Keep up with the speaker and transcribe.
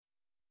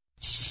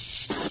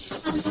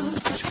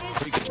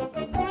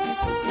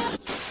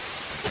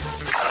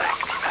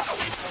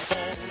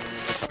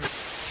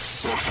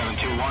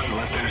721,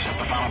 left intercept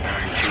the final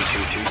bearing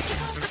 222.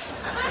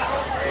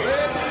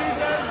 Ladies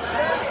and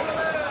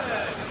gentlemen,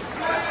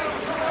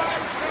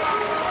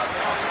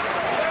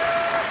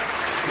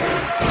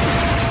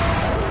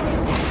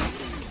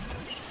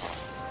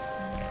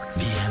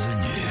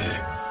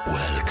 Bienvenue.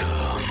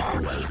 Welcome.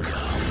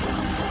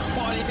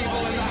 party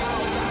people in the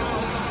house.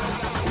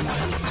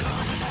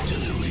 Welcome to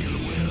the real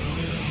world.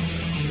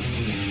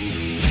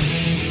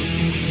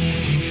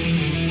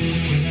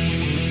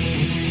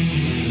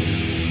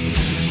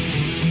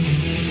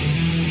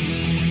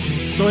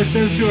 So I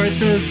says to her,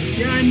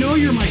 yeah, I know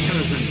you're my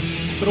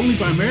cousin, but only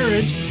by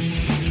marriage.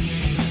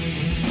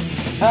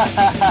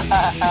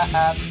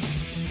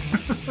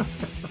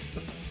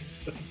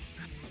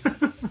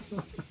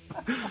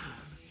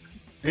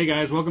 Hey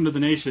guys, welcome to The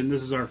Nation.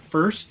 This is our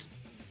first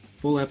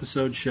full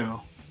episode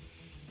show.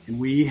 And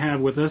we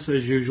have with us,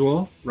 as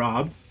usual,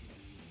 Rob.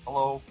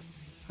 Hello.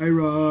 Hi,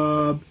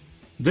 Rob.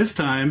 This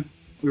time,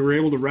 we were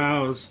able to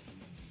rouse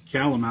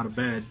Callum out of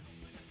bed.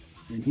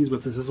 And he's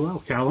with us as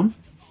well. Callum?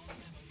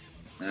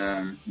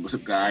 What's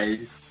up,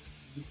 guys?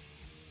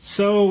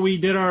 So we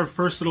did our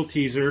first little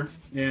teaser,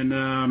 and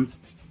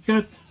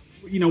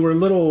we're a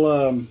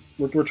little,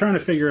 we're trying to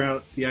figure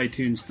out the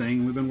iTunes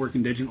thing. We've been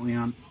working diligently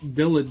on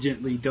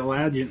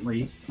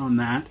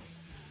that,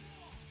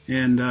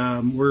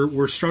 and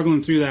we're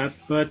struggling through that.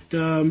 But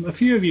a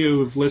few of you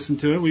have listened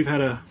to it. We've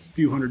had a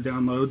few hundred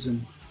downloads,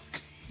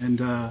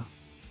 and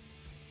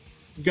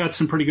got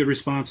some pretty good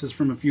responses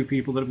from a few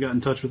people that have got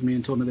in touch with me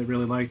and told me they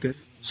really liked it.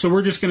 So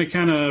we're just going to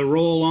kind of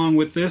roll along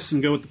with this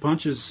and go with the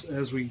punches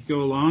as we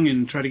go along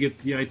and try to get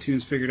the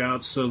iTunes figured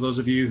out. So those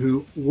of you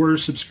who were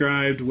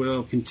subscribed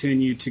will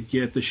continue to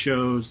get the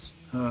shows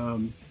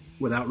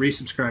without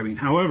resubscribing.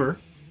 However,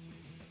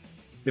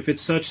 if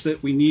it's such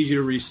that we need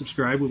you to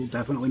resubscribe, we will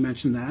definitely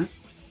mention that.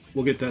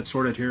 We'll get that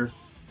sorted here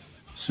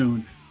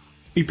soon.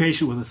 Be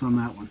patient with us on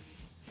that one.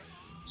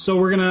 So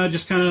we're going to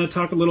just kind of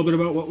talk a little bit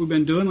about what we've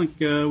been doing like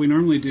we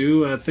normally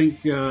do. I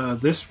think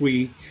this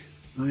week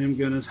I am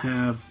going to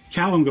have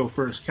Callum go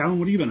first. Callum,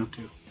 what have you been up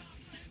to?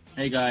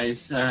 Hey,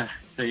 guys. What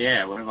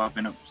have I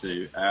been up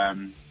to?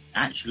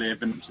 Actually, I've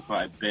been up to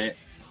quite a bit.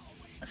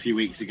 A few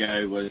weeks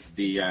ago was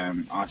the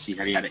RC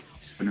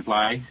Heliaddicts Fun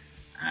Fly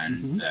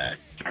and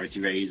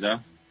Charity Razor.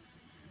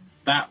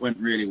 That went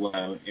really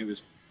well. It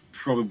was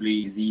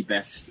probably the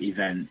best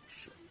event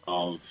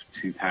of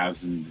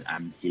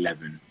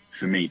 2011.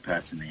 For me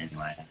personally,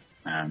 anyway.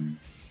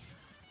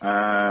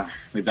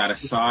 With that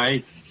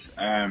aside,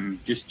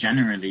 just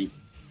generally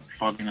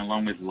plodding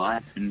along with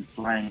life and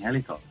flying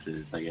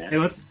helicopters, I guess. Hey,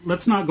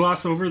 let's not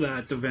gloss over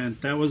that event.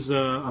 That was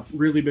a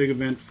really big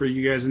event for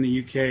you guys in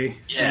the UK.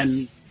 Yes.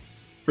 And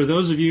for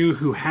those of you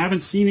who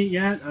haven't seen it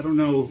yet, I don't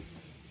know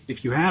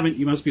if you haven't,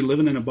 you must be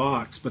living in a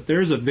box. But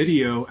there's a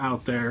video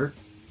out there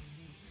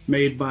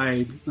made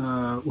by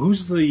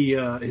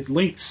it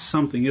links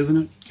something, isn't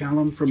it,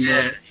 Callum?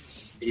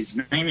 His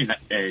name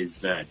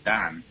is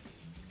Dan.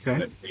 Okay.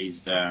 But his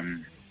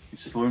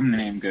forum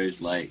name goes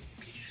like,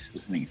 I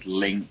think it's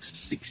Linked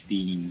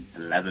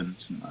 1611,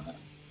 something like that.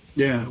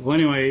 Yeah. Well,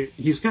 anyway,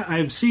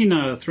 I've seen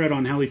a thread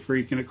on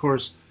HeliFreak, and of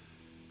course,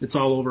 it's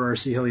all over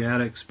RC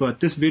Heliaddicts. But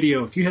this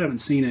video, if you haven't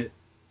seen it,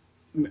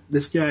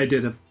 this guy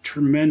did a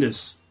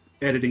tremendous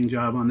editing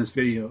job on this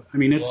video. I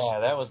mean,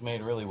 that was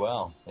made really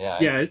well.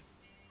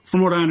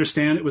 From what I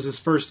understand, it was his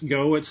first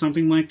go at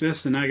something like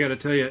this, and I got to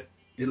tell you,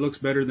 it looks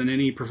better than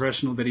any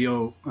professional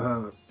video,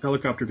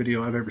 helicopter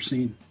video I've ever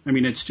seen. I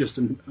mean, it's just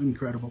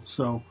incredible.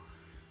 So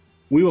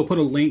we will put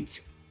a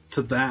link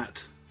to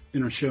that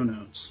in our show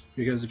notes,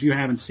 because if you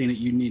haven't seen it,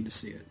 you need to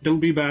see it.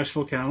 Don't be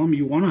bashful, Callum.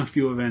 You won a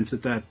few events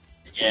at that.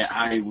 Yeah,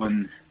 I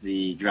won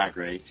the drag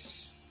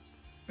race,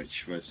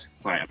 which was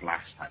quite a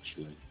blast,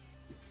 actually.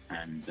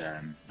 And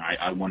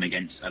I won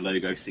against a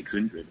Logo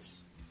 600s,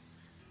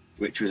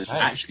 which was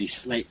actually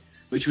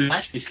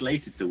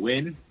slated to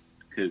win,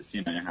 because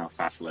you know how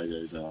fast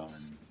Logos are,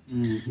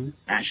 and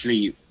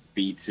actually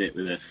beat it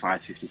with a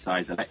 550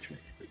 size electric,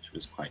 which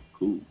was quite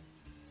cool.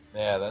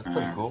 Yeah, that's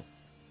pretty cool.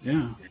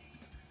 Yeah.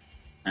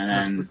 And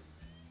then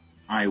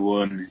I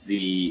won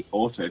the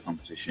auto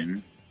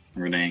competition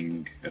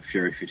running a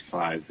Fury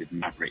 55 with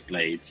Maverick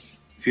blades.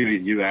 A few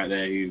of you out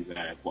there who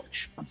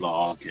watch my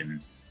blog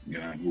and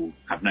will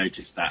have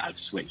noticed that I've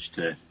switched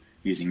to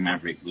using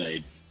Maverick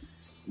blades.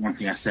 One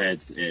thing I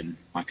said in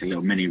like a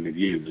little mini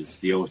review was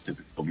the auto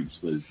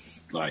performance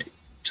was like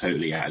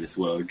totally out of this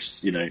world.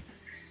 Just, you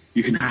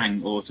can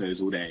hang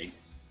autos all day,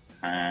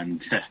 and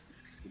the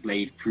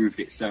blade proved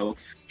itself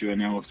during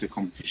the auto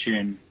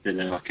competition. Did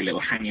like a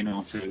little hanging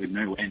auto with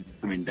no wind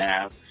coming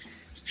down.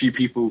 A few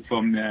people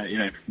from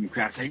the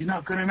crowd say, "You're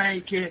not gonna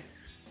make it,"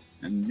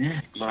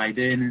 and glide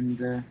in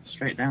and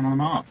straight down on the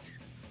mark.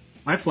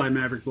 I fly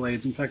Maverick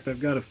blades. In fact,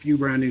 I've got a few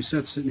brand new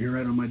sets sitting here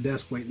right on my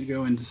desk waiting to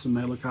go into some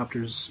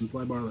helicopters, some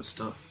flybarless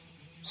stuff.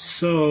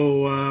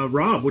 So,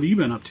 Rob, what have you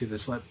been up to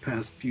this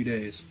past few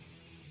days?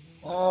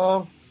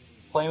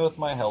 Playing with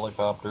my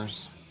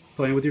helicopters.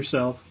 Playing with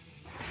yourself?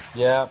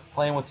 Yeah,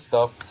 playing with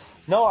stuff.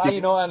 No, I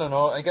don't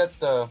know. I got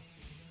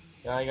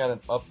an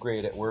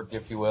upgrade at work,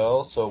 if you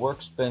will. So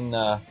work's been,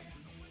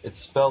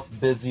 it's felt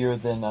busier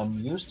than I'm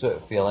used to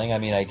it feeling. I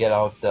mean, I get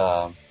out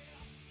about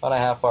a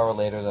half hour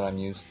later than I'm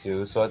used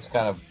to, so it's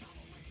kind of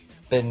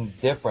been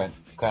different,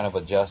 kind of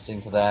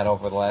adjusting to that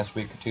over the last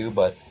week or two.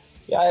 But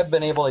yeah, I've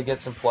been able to get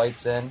some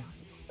flights in.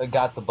 I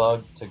got the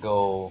bug to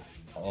go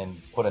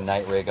and put a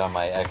night rig on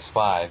my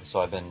X5, so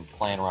I've been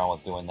playing around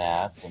with doing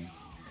that. And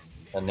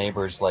the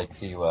neighbors like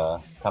to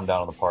come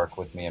down to the park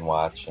with me and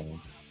watch and,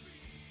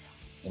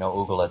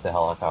 oogle at the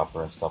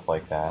helicopter and stuff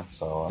like that.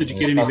 So did you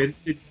get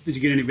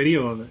any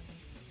video of it?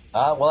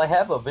 Well, I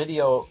have a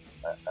video.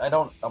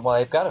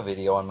 I've got a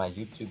video on my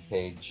YouTube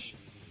page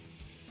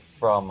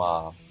from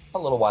a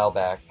little while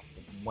back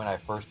when I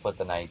first put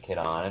the night kit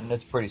on, and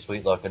it's pretty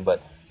sweet looking.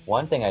 But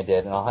one thing I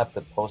did, and I'll have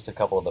to post a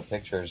couple of the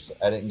pictures.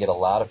 I didn't get a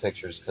lot of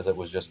pictures because it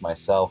was just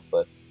myself,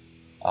 but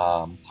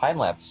time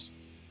lapse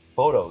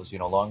photos,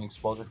 long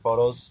exposure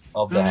photos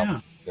of the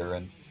helicopter.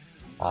 And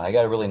I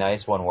got a really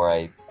nice one where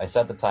I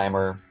set the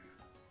timer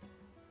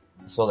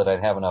so that I'd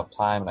have enough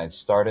time, and I'd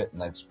start it,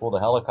 and I'd spool the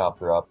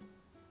helicopter up,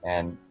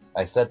 and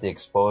I set the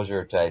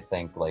exposure to, I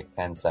think, like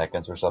 10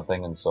 seconds or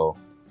something. And so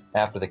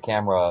after the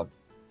camera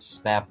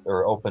snapped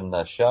or opened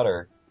the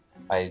shutter,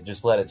 I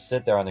just let it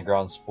sit there on the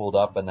ground spooled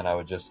up, and then I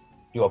would just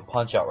do a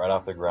punch out right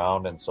off the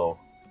ground. And so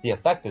the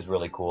effect is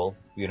really cool,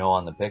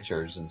 on the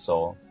pictures. And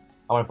so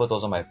I want to put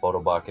those on my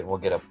photo bucket.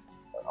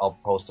 I'll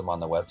post them on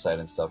the website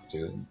and stuff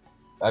too.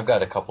 I've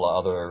got a couple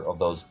of other of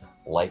those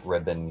light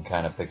ribbon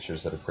kind of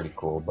pictures that are pretty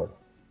cool. But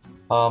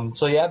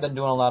so yeah, I've been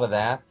doing a lot of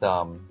that,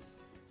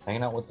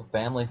 hanging out with the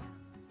family,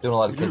 doing a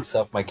lot of kid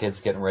stuff. My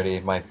kid's getting ready.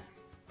 My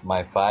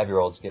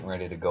 5-year-old's getting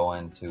ready to go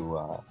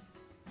into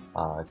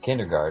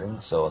kindergarten,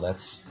 so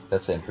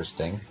that's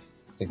interesting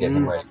to get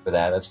him ready for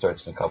that. That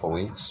starts in a couple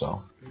weeks.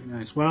 So very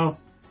nice. Well,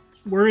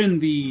 we're in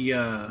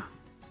the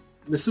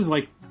this is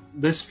like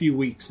this few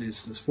weeks,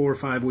 this 4 or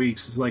 5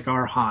 weeks is like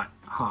our hot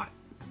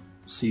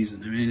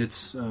season. I mean,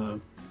 it's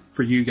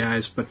for you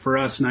guys, but for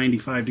us,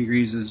 95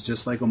 degrees is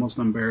just like almost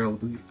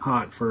unbearably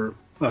hot for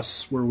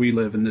us where we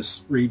live in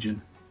this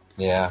region.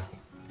 Yeah.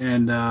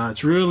 And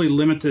it's really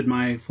limited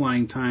my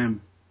flying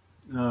time.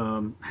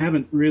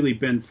 Haven't really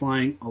been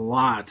flying a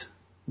lot,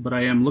 but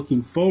I am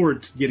looking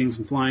forward to getting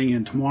some flying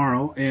in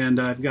tomorrow. And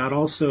I've got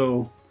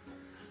also,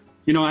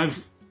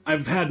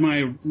 I've had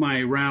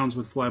my rounds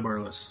with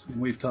Flybarless, and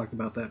we've talked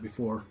about that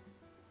before.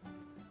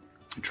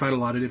 I tried a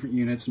lot of different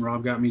units, and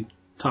Rob got me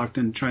talked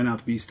into trying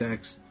out the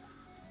BStacks.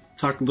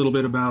 Talked a little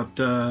bit about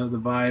the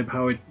Vibe,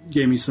 how it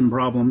gave me some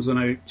problems, and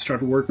I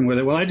started working with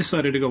it. Well, I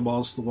decided to go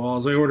balls to the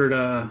walls. I ordered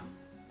a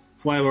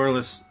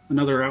Flybarless,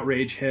 another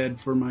Outrage head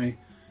for my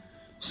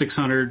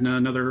 600, and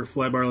another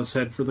Flybarless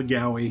head for the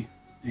Gowie.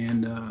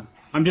 And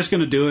I'm just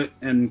going to do it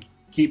and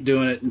keep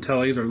doing it until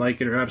I either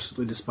like it or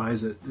absolutely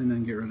despise it, and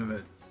then get rid of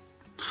it.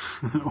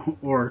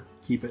 Or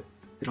keep it.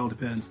 It all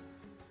depends.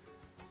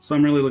 So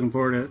I'm really looking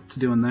forward to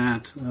doing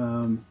that.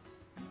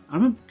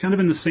 I'm kind of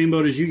in the same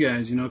boat as you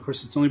guys. Of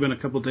course, it's only been a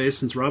couple of days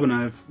since Rob and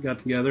I have got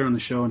together on the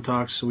show and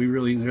talked, so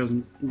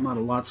not a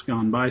lot's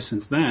gone by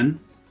since then.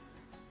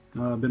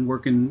 I've been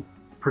working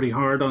pretty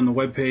hard on the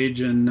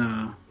webpage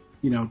and,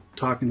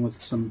 talking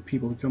with some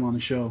people to come on the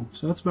show.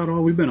 So that's about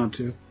all we've been up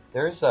to.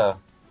 There's I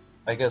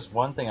guess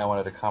one thing I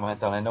wanted to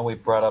comment on. I know we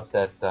brought up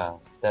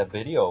that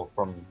video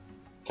from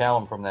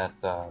Callum from that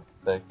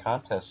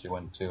contest you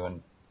went to,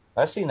 and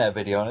I've seen that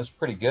video and it's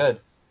pretty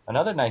good.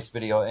 Another nice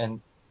video,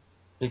 and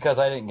because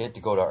I didn't get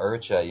to go to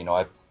IRCHA,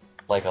 I,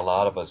 like a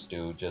lot of us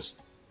do, just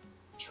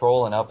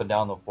trolling up and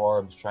down the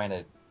forums trying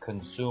to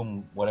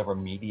consume whatever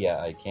media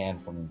I can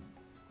from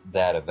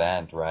that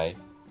event, right?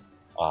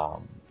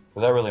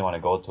 Because I really want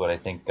to go to it. I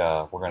think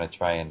we're going to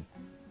try and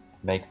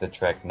make the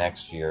trek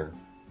next year.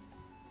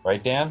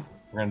 Right, Dan?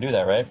 We're going to do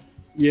that, right?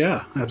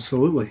 Yeah,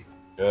 absolutely.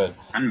 Good.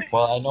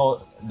 Well, I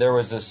know there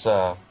was this,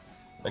 a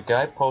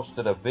guy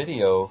posted a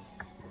video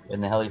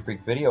in the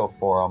HeliFreak video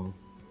forum.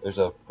 There's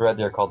a thread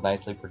there called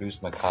Nicely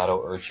Produced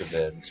Mikado IRCHA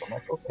Vid. So I'm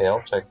like, okay,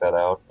 I'll check that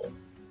out.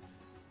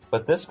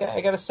 But this guy,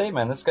 I gotta say,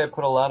 man, this guy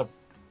put a lot of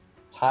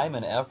time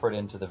and effort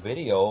into the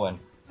video, and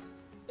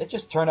it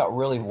just turned out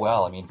really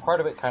well. I mean,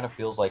 part of it kind of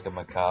feels like a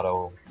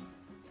Mikado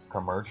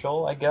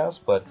commercial, I guess,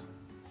 but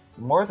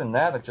more than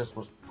that, it just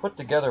was put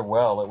together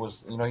well. It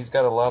was, he's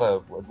got a lot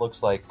of, it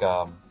looks like,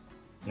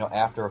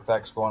 After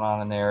Effects going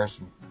on in there,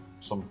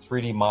 some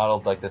 3D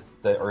modeled, like the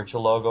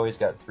IRCHA logo, he's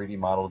got 3D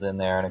modeled in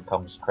there, and it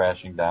comes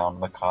crashing down,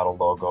 Mikado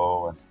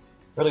logo, and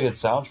really good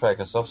soundtrack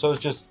and stuff. So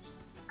it's just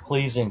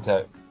pleasing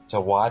to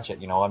watch it,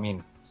 I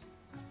mean,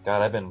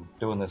 God, I've been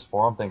doing this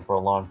forum thing for a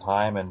long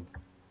time, and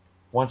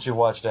once you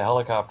watch the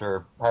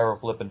helicopter pyro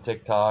flip and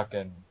TikTok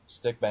and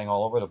stick bang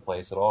all over the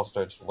place, it all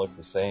starts to look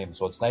the same.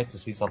 So it's nice to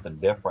see something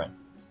different,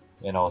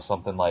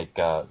 something like,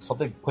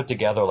 something put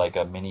together like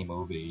a mini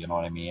movie, you know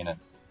what I mean? And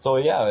so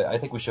yeah, I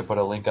think we should put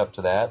a link up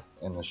to that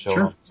in the show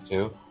notes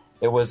too.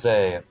 It was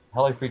a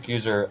HeliFreak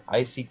user,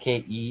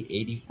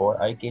 ICKE84,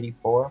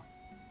 Ike84.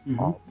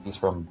 Mm-hmm. He's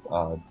from,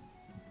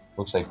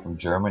 looks like from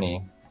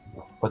Germany.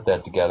 put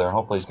that together, and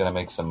hopefully he's going to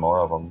make some more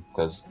of them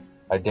because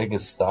I dig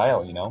his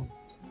style, you know.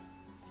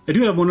 I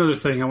do have one other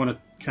thing I want to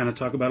kind of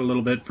talk about a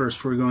little bit first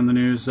before we go in the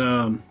news.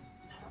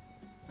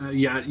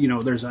 Yeah, you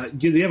know,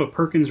 do they have a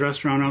Perkins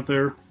restaurant out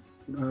there?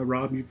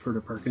 Rob, you've heard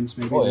of Perkins,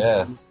 maybe? Oh,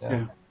 yeah.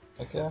 Yeah.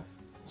 Okay.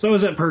 So I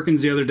was at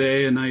Perkins the other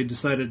day, and I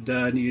decided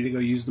I needed to go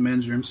use the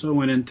men's room. So I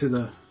went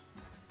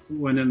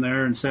in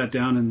there and sat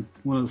down in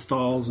one of the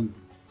stalls, and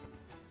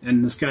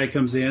this guy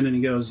comes in and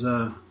he goes,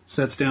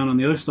 sits down on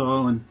the other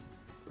stall, and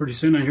pretty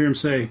soon I hear him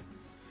say,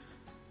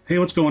 "Hey,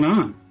 what's going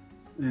on?"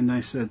 And I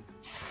said,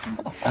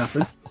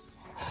 "Nothing."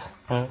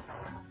 And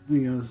he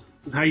goes,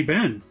 "How you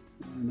been?"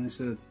 And I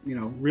said, you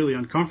know, really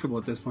uncomfortable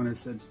at this point. I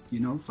said,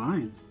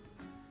 "Fine."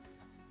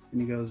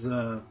 And he goes,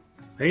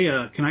 "Hey,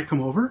 can I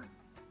come over?"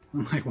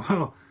 I'm like,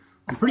 "Wow,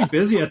 I'm pretty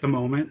busy at the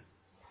moment."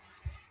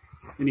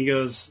 And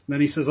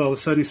then he says, all of a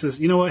sudden, he says,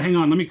 "You know what? Hang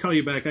on, let me call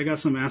you back. I got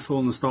some asshole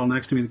in the stall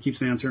next to me that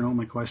keeps answering all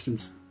my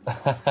questions."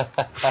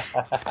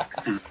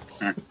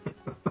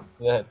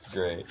 That's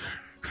great.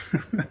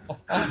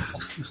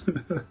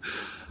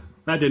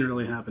 That didn't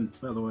really happen,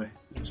 by the way.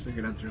 I just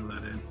figured I'd throw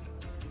that in.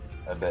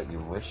 I bet you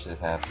wish it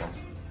happened.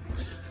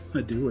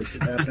 I do wish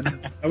it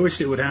happened. I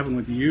wish it would happen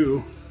with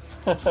you.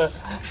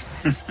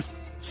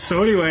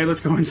 So anyway,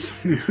 let's go into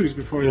some news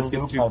before this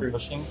gets too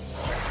crazy.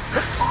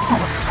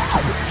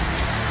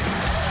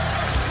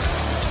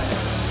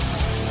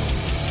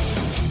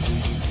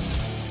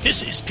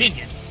 This is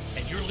Pinion,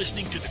 and you're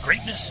listening to the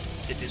greatness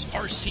that is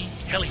RC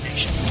Heli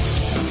Nation. Do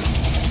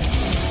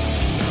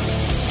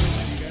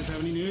you guys have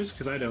any news?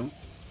 Because I don't.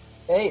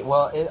 Hey,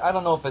 well, I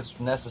don't know if it's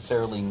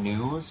necessarily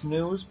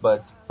news,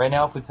 but right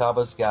now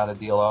Futaba's got a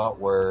deal out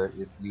where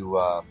if you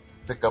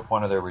pick up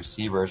one of their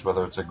receivers,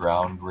 whether it's a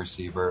ground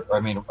receiver,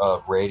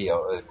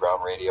 radio, a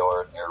ground radio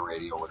or an air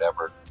radio,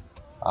 whatever,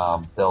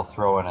 they'll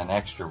throw in an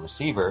extra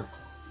receiver.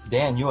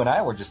 Dan, you and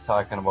I were just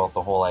talking about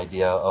the whole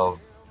idea of,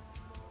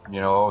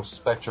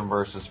 Spectrum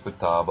versus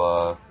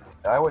Futaba.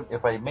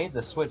 If I made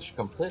the switch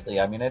completely,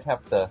 I'd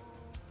have to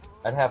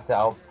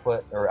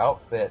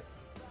outfit,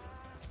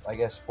 I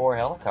guess, 4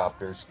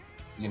 helicopters,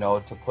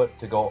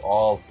 to go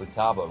all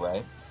Futaba,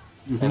 right?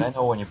 Mm-hmm. And I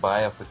know when you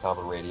buy a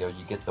Futaba radio,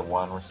 you get the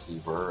one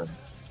receiver,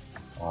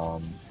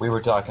 and we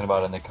were talking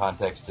about in the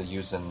context of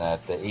using the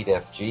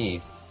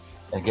 8FG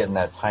and getting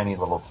that tiny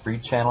little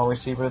 3-channel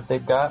receiver that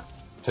they've got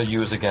to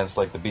use against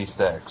like the Beast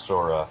X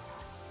or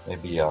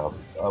maybe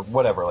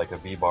whatever, like a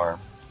V-bar,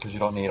 because you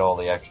don't need all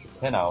the extra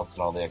pinouts and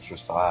all the extra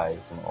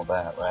sides and all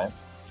that, right?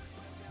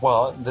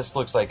 Well, this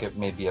looks like it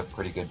may be a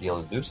pretty good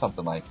deal to do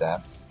something like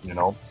that.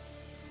 A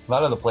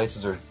lot of the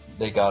places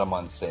they got them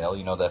on sale.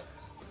 That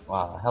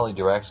Heli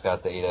Direct's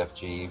got the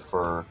 8FG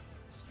for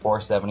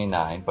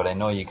 $479, but I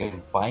know you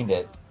can find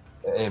it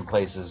in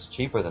places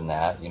cheaper than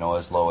that.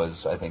 As low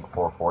as I think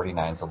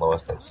 $449 is the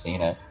lowest I've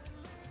seen it.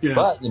 Yeah.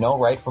 But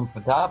right from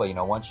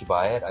Futaba, once you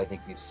buy it, I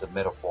think you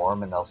submit a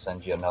form and they'll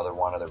send you another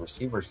one of the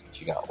receivers that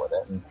you got with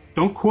it. And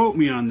don't quote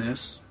me on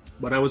this,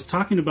 but I was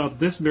talking about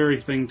this very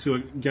thing to a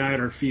guy at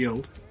our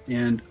field,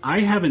 and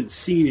I haven't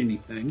seen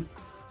anything.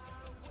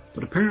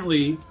 But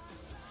apparently,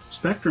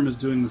 Spectrum is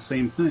doing the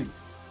same thing.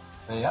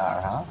 They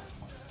are, huh?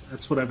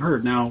 That's what I've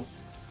heard. Now,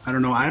 I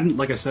don't know.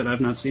 Like I said,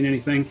 I've not seen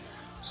anything.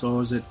 So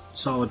is it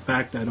solid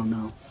fact? I don't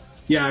know.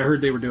 Yeah, I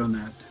heard they were doing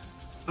that.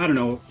 I don't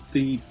know.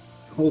 The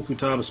whole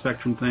Futaba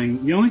Spectrum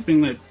thing. The only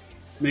thing that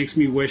makes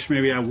me wish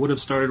maybe I would have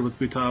started with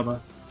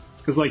Futaba,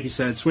 because like you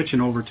said,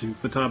 switching over to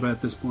Futaba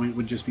at this point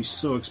would just be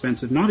so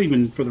expensive. Not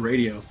even for the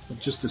radio, but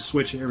just to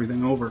switch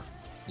everything over.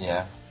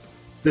 Yeah.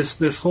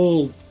 This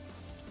whole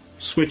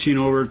switching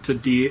over to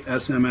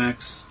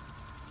DSMX,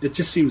 it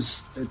just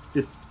seems,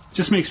 it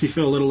just makes me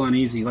feel a little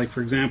uneasy. Like,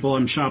 for example,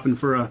 I'm shopping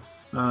for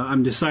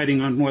I'm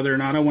deciding on whether or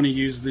not I want to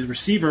use the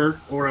receiver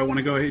or I want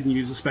to go ahead and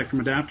use the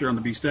Spectrum adapter on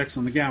the Beast X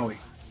on the Gowie,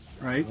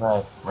 right?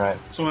 Right.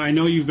 So I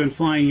know you've been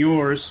flying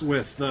yours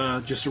with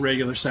just a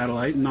regular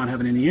satellite and not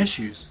having any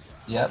issues.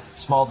 Yep.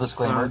 Small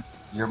disclaimer,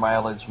 your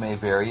mileage may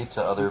vary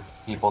to other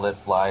people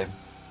that fly,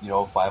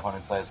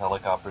 500 size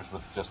helicopters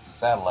with just a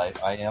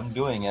satellite. I am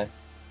doing it.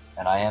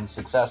 And I am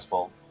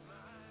successful.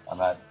 I'm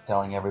not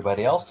telling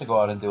everybody else to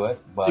go out and do it,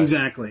 but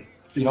exactly.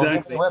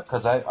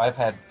 Because I've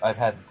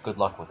had good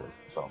luck with it.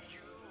 So,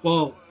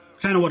 well,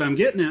 kind of what I'm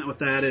getting at with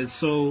that is,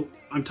 so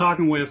I'm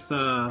talking with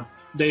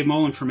Dave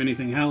Mullen from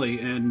Anything Heli,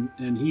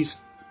 and he's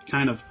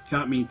kind of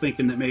got me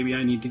thinking that maybe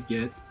I need to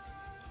get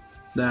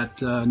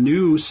that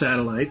new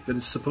satellite that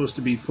is supposed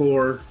to be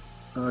for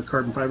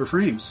carbon fiber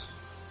frames.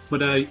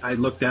 But I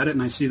looked at it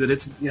and I see that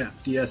it's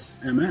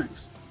DSMX.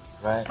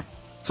 Right.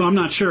 So I'm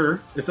not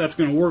sure if that's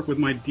going to work with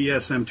my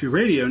DSM-2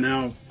 radio.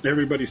 Now,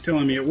 everybody's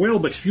telling me it will,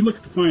 but if you look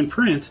at the fine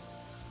print,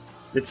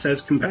 it says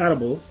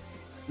compatible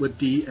with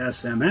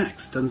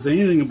DSMX. It doesn't say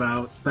anything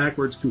about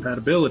backwards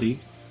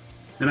compatibility.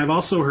 And I've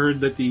also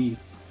heard that the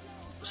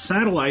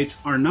satellites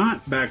are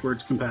not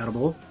backwards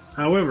compatible.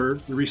 However,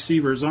 the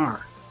receivers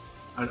are.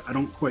 I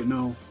don't quite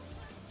know.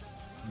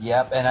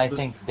 Yep, and I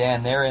think,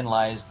 Dan, therein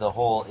lies the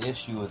whole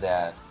issue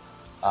that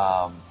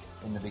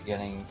in the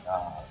beginning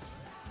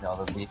you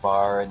know, the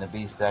V-Bar and the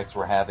V-Stacks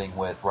we're having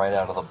with right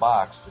out of the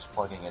box, just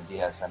plugging a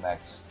DSMX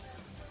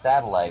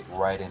satellite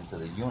right into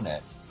the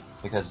unit.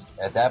 Because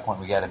at that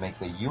point we got to make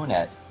the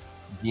unit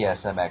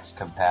DSMX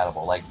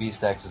compatible. Like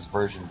V-Stacks'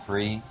 version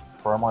 3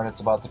 firmware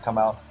that's about to come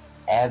out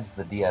adds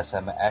the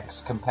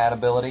DSMX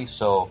compatibility,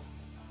 so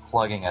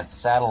plugging a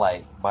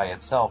satellite by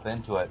itself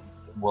into it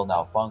will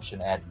now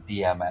function at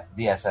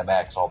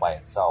DSMX all by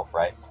itself,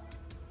 right?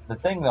 The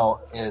thing though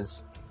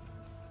is,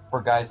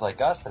 for guys like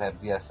us that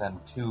have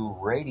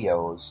DSM2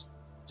 radios,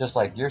 just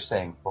like you're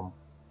saying, from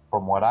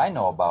what I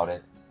know about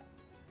it,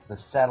 the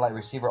satellite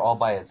receiver all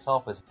by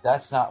itself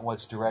that's not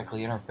what's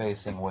directly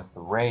interfacing with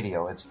the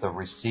radio. It's the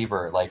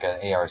receiver, like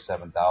an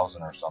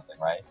AR7000 or something,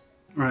 right?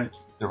 Right.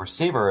 The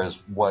receiver is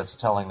what's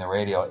telling the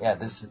radio, yeah,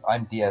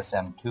 I'm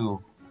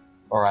DSM2,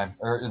 or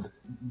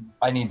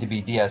I need to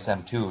be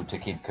DSM2 to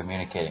keep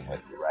communicating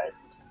with you, right?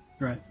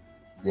 Right.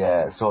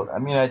 Yeah. So I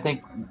mean, I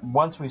think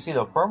once we see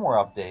the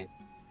firmware update,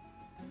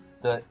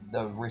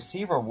 the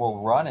receiver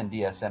will run in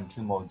DSM2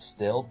 mode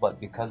still, but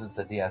because it's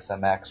a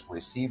DSMX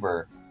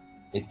receiver,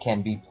 it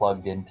can be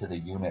plugged into the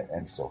unit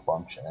and still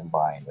function and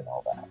bind and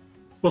all that.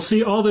 Well,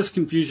 see, all this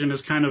confusion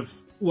is kind of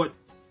what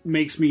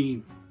makes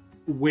me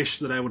wish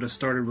that I would have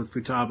started with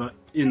Futaba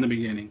in the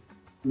beginning.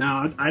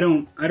 Now, I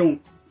don't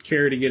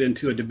care to get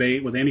into a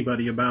debate with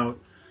anybody about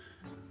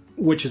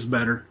which is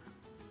better.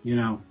 You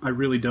know, I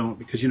really don't,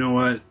 because you know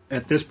what?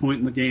 At this point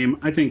in the game,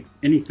 I think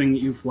anything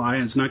that you fly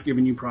and it's not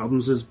giving you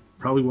problems is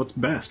probably what's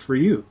best for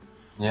you.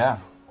 Yeah.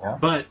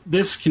 But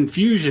this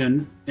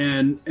confusion,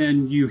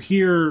 and you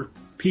hear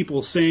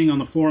people saying on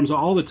the forums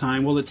all the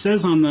time, well, it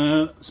says on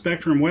the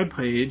Spectrum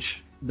webpage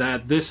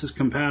that this is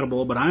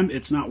compatible, but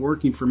it's not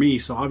working for me,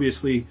 so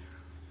obviously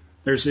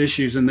there's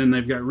issues, and then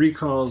they've got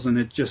recalls, and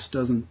it just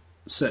doesn't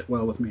sit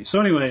well with me. So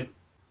anyway,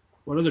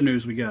 what other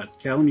news we got?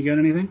 Callum, you got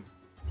anything?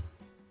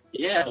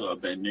 Yeah, a little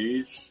bit of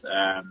news.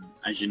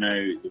 As you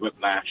know, the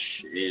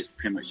Whiplash is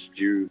pretty much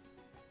due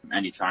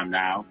any time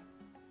now.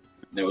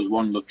 There was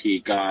one lucky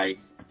guy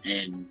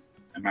in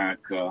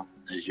America,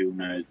 as you'll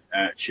know,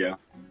 Archer,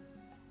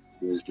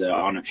 who was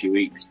on a few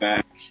weeks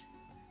back.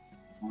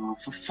 Oh,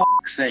 for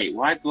fuck's sake,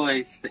 why do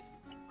I say...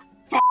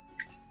 Fuck!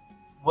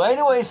 Why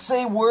do I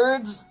say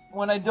words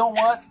when I don't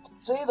want to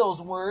say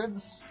those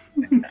words?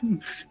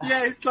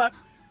 Yeah, it's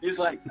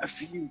like a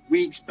few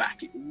weeks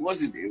back. It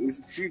wasn't. It was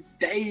a few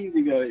days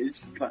ago.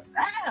 It's just like,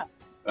 ah!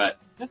 But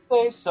just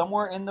say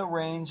somewhere in the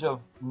range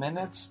of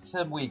minutes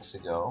to weeks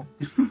ago.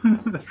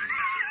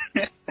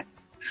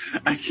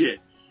 Okay.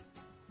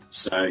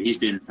 So he's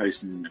been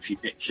posting a few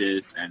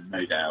pictures and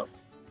no doubt,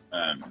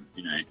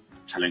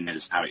 telling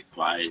us how it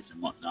flies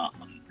and whatnot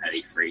on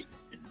Heli Freak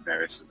and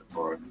various other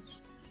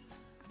forums.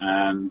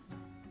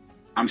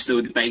 I'm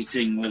still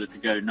debating whether to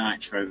go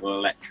nitro or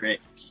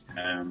electric.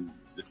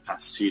 This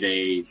past few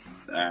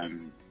days,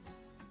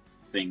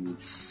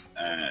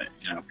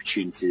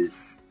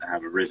 opportunities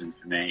have arisen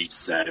for me.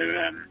 So,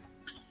 I'm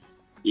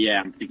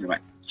thinking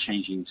about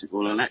changing to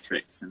all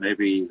electric. So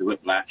maybe the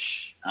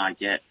Whiplash I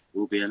get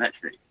will be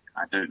electric.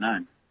 I don't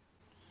know.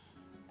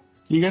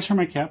 Can you guys hear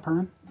my cat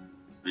purring?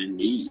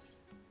 Indeed.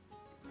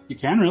 You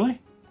can,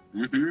 really?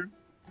 Mm-hmm.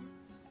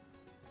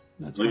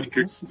 That's would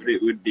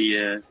it be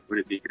a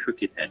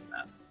crooked head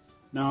now?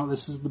 No,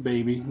 this is the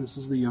baby. This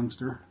is the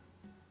youngster.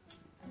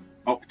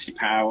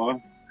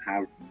 OptiPower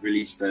have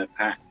released their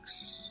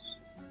packs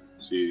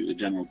to the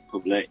general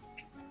public.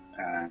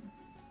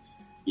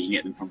 You can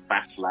get them from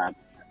Fast Labs,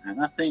 and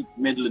I think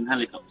Midland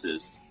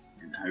Helicopters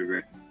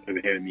over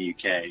here in the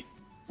UK.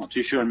 Not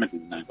too sure on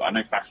Midland though, but I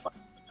know Fast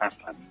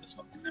Labs are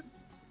stocking them.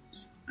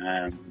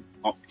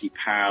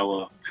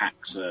 OptiPower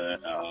packs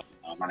are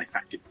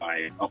manufactured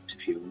by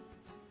OptiFuel,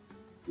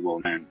 the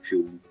well-known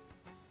fuel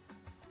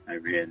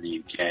over here in the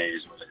UK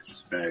as well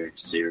as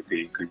various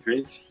European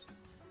countries.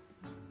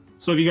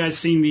 So have you guys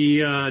seen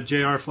the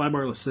JR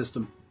flybarless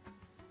system?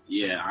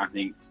 Yeah, I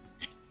think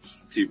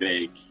it's too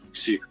big,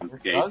 too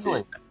complicated. It's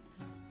ugly.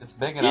 It's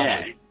big and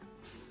ugly.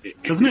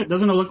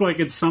 Doesn't it look like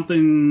it's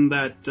something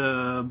that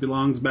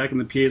belongs back in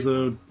the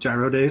piezo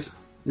gyro days?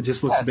 It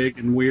just looks big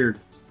and weird.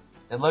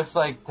 It looks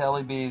like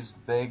Telly B's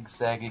big,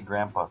 saggy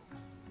grandpa.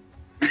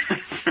 And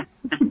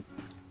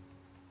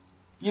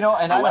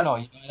I don't know.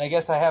 And I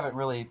guess I haven't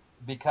really,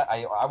 because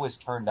I was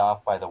turned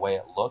off by the way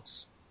it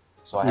looks,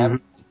 so I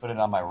haven't put it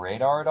on my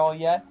radar at all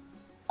yet.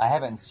 I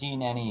haven't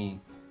seen any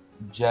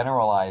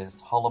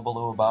generalized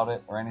hullabaloo about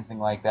it or anything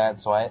like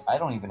that, so I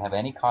don't even have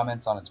any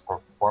comments on its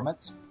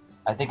performance.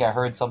 I think I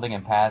heard something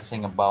in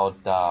passing about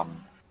a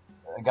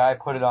guy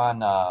put it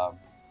on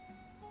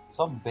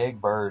some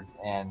big bird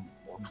and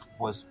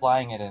was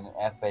flying it in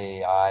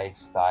FAI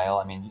style.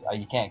 I mean,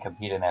 you can't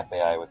compete in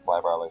FAI with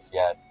flybarless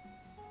yet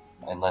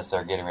unless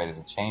they're getting ready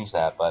to change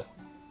that, but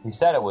he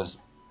said it was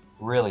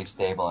really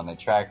stable and it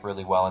tracked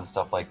really well and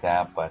stuff like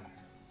that. But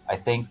I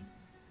think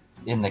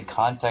in the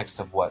context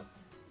of what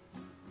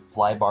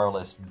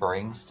flybarless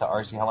brings to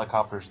RC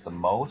helicopters the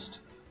most,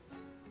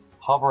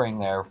 hovering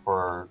there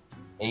for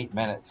 8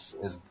 minutes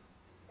is,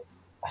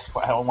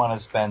 I don't want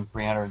to spend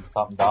 $300 and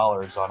something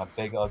on a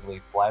big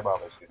ugly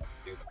flybarless unit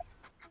to do that.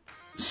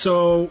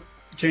 So,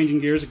 changing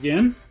gears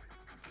again,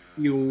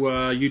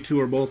 you two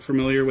are both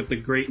familiar with the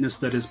greatness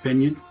that is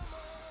Pinion.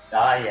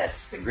 Ah,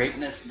 yes, the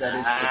greatness that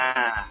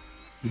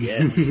is.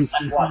 Yes.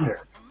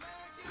 Water.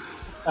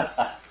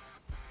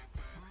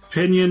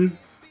 Pinion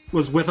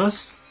was with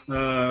us.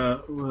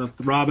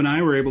 Rob and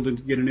I were able to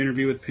get an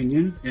interview with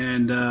Pinion,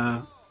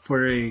 and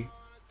for a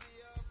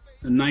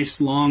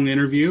nice long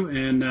interview,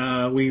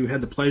 and we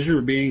had the pleasure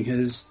of being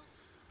his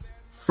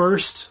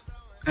first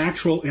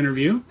actual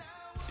interview,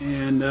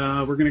 and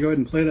we're going to go ahead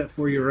and play that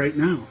for you right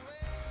now.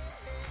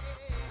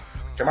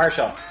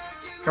 Commercial.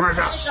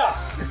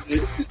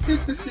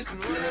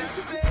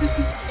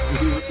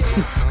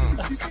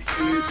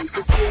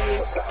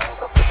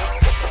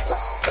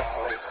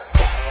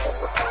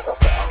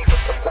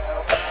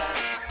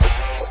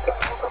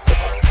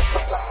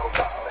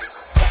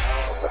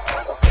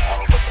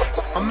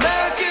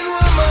 American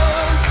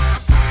woman,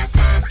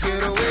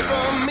 get away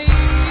from me.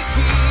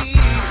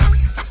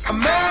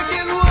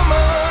 American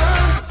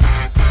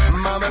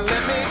woman, mama,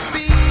 let me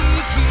be.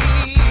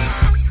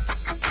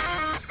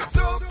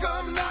 Don't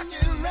come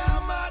knocking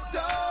round my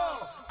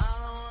door. I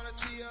don't wanna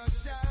see a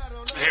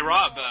shadow. Hey,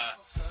 Rob,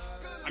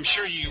 I'm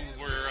sure you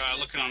were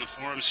looking on the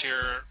forums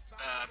here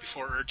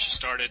before Urcha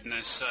started in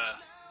this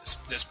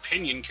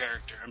Pinion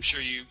character. I'm sure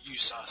you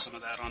saw some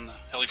of that on the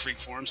Heli Freak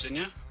forums, didn't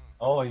you?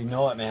 Oh, you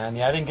know it, man.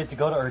 Yeah, I didn't get to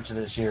go to Urcha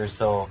this year,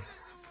 so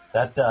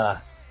that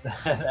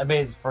that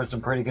made for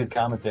some pretty good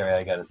commentary,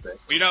 I gotta say.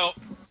 Well, you know,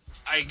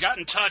 I got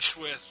in touch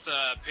with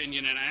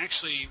Pinion, and I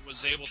actually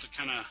was able to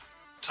kind of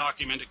talk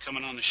him into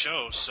coming on the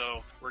show.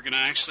 So we're going to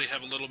actually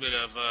have a little bit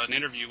of an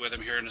interview with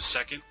him here in a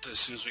second, as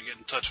soon as we get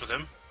in touch with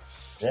him.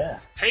 Yeah.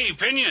 Hey,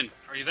 Pinion,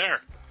 are you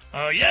there?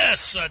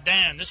 Yes,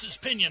 Dan, this is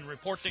Pinion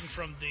reporting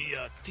from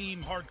the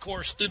Team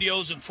Hardcore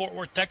Studios in Fort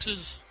Worth,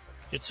 Texas.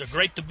 It's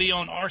great to be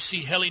on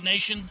RC Heli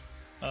Nation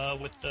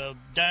with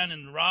Dan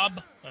and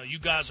Rob. You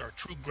guys are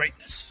true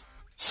greatness.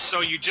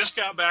 So you just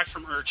got back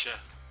from Urcha.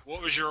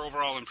 What was your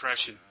overall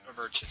impression of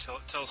Urcha?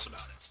 Tell us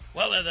about it.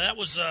 Well, that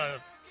was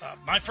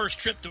my first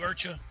trip to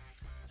Urcha.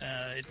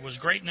 It was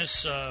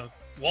greatness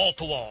wall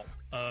to wall.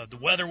 The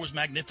weather was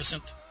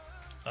magnificent.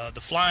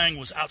 The flying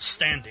was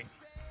outstanding.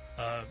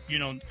 You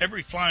know,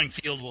 every flying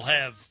field will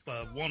have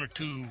one or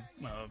two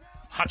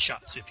hot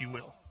shots, if you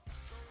will.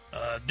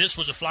 This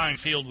was a flying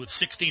field with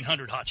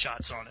 1,600 hot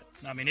shots on it.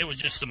 I mean, it was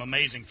just some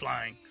amazing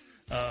flying.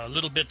 A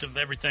little bit of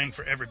everything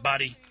for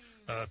everybody.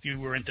 If you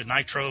were into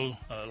nitro,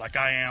 like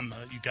I am,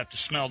 you got to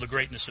smell the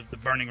greatness of the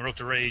burning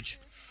rotor rage.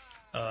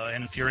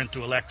 And if you're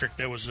into electric,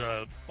 there was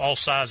all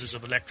sizes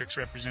of electrics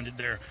represented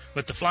there.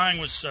 But the flying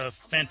was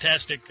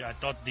fantastic. I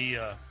thought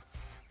the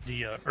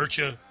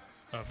Urcha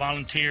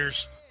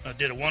volunteers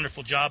did a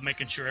wonderful job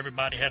making sure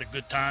everybody had a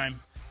good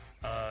time.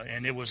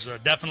 And it was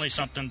definitely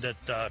something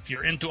that if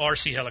you're into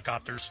RC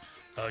helicopters,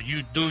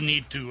 you do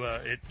need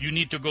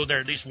to go there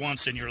at least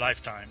once in your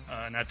lifetime.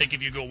 And I think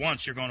if you go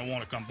once, you're going to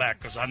want to come back,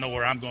 because I know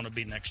where I'm going to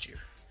be next year.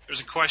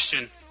 There's a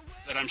question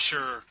that I'm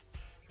sure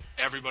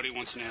everybody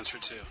wants an answer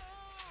to,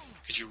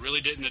 because you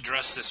really didn't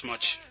address this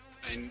much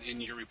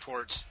in your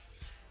reports.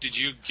 Did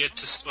you get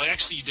to? Well,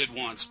 actually, you did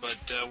once, but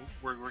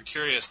we're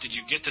curious. Did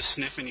you get to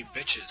sniff any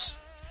bitches?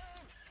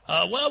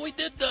 Well, we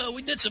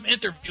did some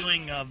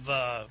interviewing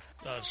of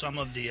some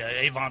of the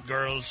Avant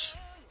girls,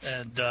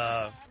 and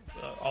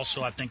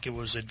also I think it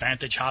was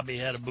Advantage Hobby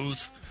had a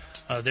booth.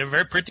 They were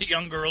very pretty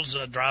young girls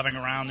driving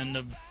around in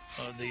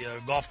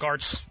the golf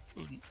carts.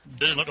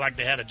 Didn't look like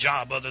they had a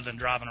job other than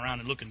driving around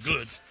and looking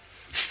good.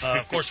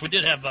 Of course, we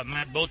did have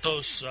Matt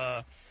Botos.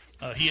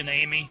 He and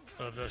Amy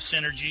of the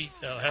Synergy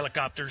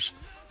helicopters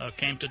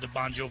came to the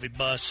Bon Jovi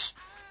bus.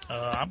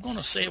 I'm going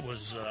to say it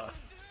was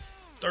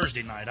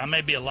Thursday night. I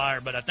may be a liar,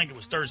 but I think it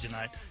was Thursday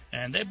night.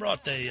 And they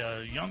brought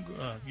a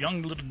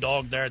young little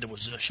dog there that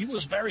was she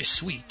was very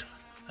sweet.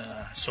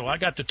 So I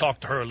got to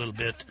talk to her a little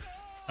bit.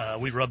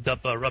 We rubbed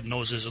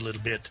noses a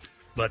little bit,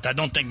 but I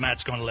don't think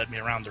Matt's going to let me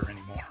around her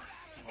anymore.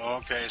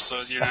 Okay,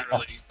 so you're not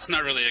really. It's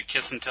not really a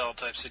kiss and tell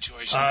type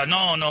situation.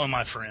 No,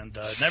 my friend.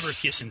 Never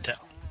kiss and tell.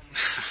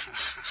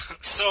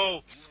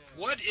 So,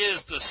 what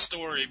is the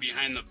story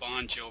behind the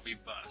Bon Jovi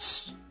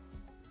bus?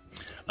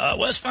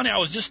 Well, it's funny. I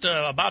was just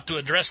about to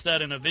address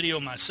that in a video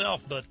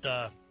myself, but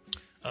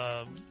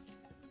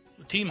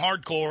Team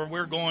Hardcore,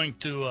 we're going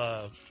to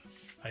a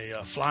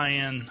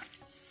fly-in.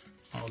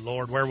 Oh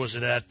Lord, where was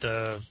it at?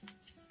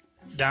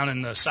 Down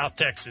in South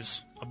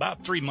Texas,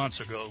 about 3 months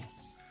ago.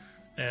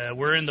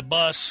 We're in the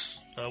bus.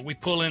 We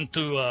pull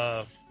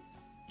into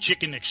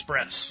Chicken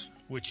Express,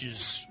 which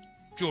is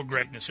pure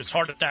greatness. It's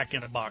heart attack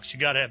in a box. You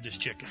got to have this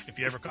chicken if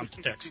you ever come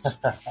to Texas.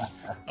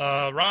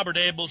 Robert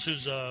Abels,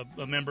 who's a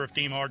member of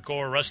Team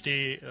Hardcore,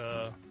 Rusty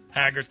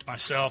Haggart,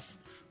 myself,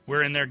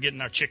 we're in there getting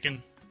our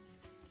chicken.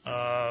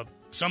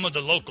 Some of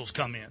the locals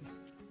come in,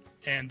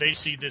 and they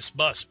see this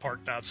bus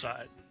parked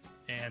outside,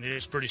 and it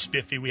is pretty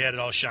spiffy. We had it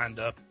all shined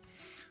up.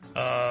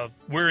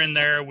 We're in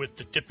there with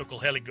the typical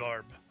heli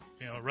garb.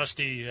 You know,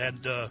 Rusty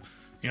had,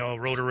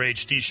 Rotor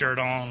Rage T-shirt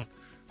on.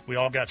 We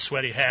all got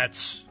sweaty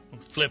hats,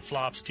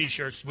 flip-flops,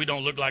 T-shirts. We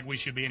don't look like we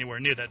should be anywhere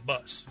near that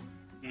bus.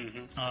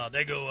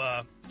 They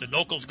go, the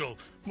locals go,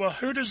 well,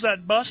 who does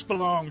that bus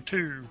belong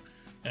to?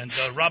 And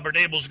Robert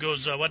Abels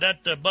goes, well,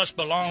 that bus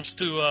belongs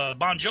to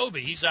Bon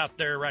Jovi. He's out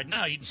there right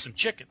now eating some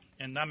chicken.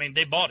 And, I mean,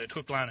 they bought it,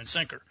 hook, line, and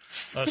sinker.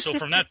 So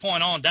from that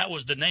point on, that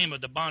was the name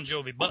of the Bon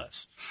Jovi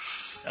bus.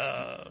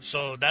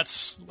 So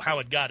that's how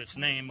it got its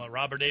name.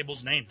 Robert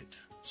Abels named it.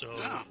 So,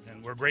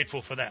 and we're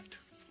grateful for that.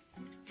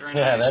 Very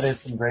nice. Yeah, that is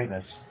some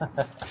greatness.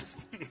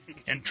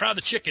 And try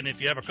the chicken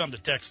if you ever come to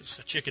Texas,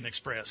 a Chicken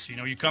Express. You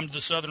know, you come to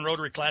the Southern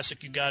Rotary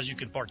Classic, you guys, you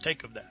can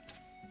partake of that.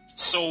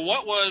 So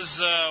what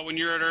was, when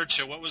you were at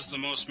IRCHA, what was the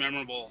most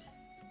memorable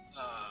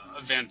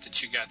event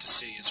that you got to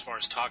see as far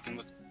as talking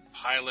with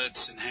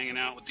pilots and hanging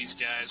out with these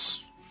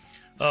guys?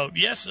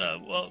 Yes,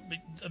 well,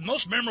 the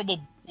most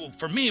memorable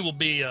for me will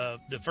be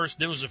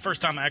it was the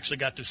first time I actually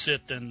got to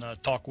sit and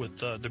talk with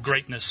the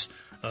greatness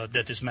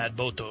that is Matt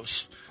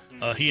Botos.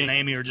 He and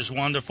Amy are just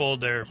wonderful.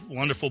 They're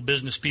wonderful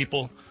business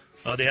people.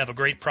 They have a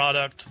great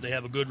product. They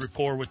have a good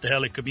rapport with the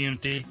heli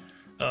community,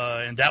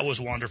 and that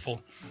was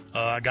wonderful.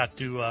 I got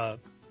to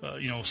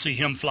see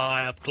him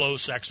fly up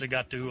close. Actually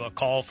got to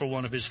call for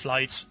one of his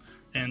flights,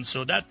 and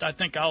so that I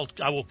think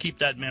I will keep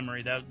that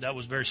memory. That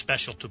was very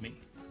special to me.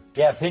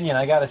 Yeah, Pinion,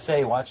 I gotta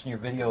say, watching your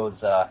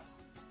videos,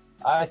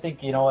 I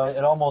think, it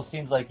almost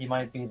seems like he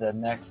might be the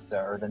next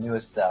or the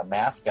newest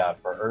mascot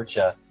for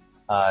IRCHA.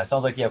 It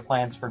sounds like you have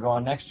plans for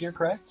going next year,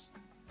 correct?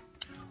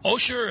 Oh,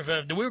 sure. If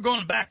we're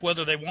going back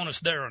whether they want us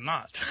there or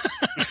not.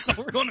 So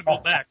we're going to go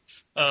back.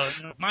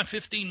 If my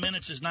 15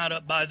 minutes is not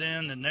up by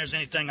then and there's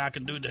anything I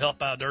can do to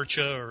help out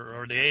IRCHA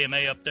or the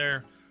AMA up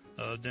there,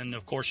 then,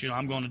 of course,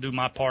 I'm going to do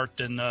my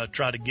part and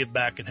try to give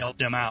back and help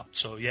them out.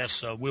 So,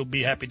 yes, we'll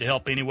be happy to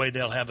help any way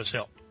they'll have us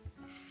help.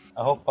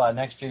 I hope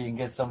next year you can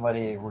get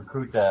somebody,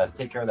 recruit to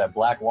take care of that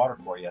black water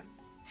for you.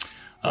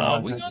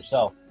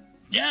 Yourself.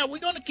 Yeah, we're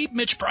going to keep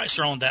Mitch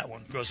Pricer on that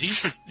one because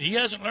he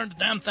hasn't learned a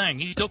damn thing.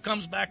 He still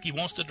comes back. He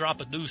wants to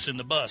drop a deuce in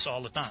the bus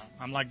all the time.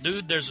 I'm like,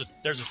 dude, there's a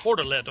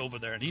portalet over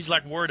there, and he's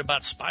like worried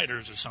about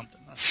spiders or something.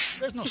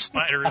 There's no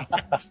spider in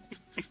there.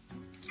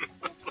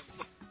 The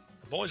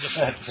boys are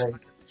That's great.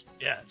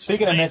 Yeah.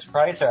 Speaking of Mitch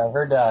Pricer, I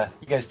heard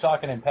you guys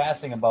talking in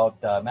passing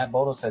about Matt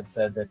Botos had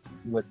said that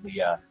he was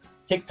the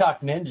TikTok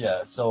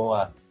ninja. So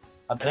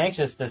I've been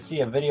anxious to see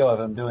a video of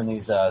him doing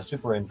these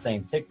super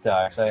insane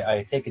TikToks.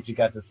 I take it you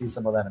got to see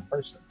some of that in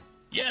person.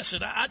 Yes,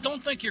 and I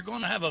don't think you're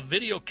going to have a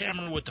video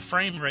camera with the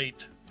frame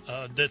rate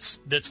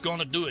that's going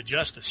to do it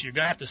justice. You're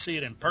going to have to see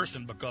it in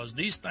person because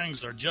these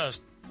things are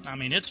just,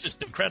 it's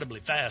just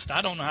incredibly fast.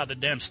 I don't know how the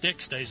damn stick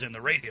stays in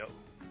the radio.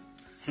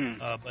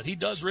 But he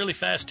does really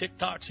fast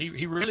TikToks.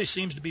 He really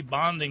seems to be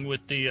bonding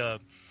with the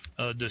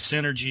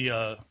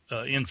Synergy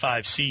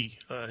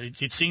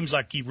N5C. It seems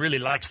like he really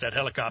likes that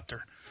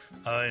helicopter.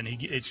 And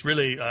it's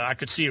really, I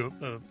could see,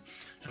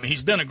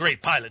 he's been a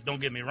great pilot, don't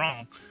get me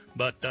wrong,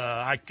 but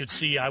I could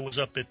see, I was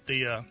up at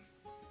the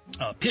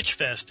Pitch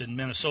Fest in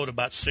Minnesota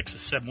about 6 or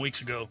 7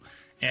 weeks ago,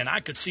 and I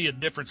could see a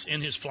difference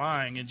in his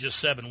flying in just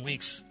 7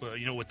 weeks,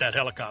 with that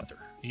helicopter.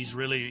 He's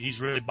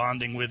really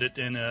bonding with it,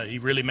 and he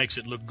really makes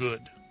it look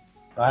good.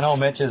 I know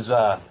Mitch is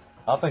up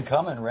and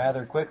coming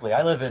rather quickly.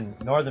 I live in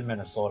northern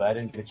Minnesota. I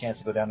didn't get a chance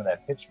to go down to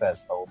that Pitch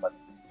Fest, though, but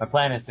my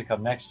plan is to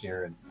come next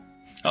year.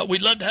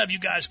 We'd love to have you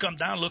guys come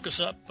down, look us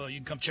up. You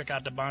can come check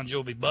out the Bon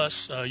Jovi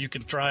bus. You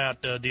can try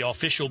out the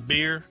official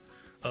beer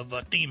of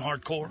Team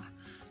Hardcore,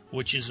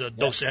 which is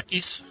Dos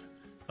Equis,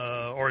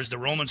 or as the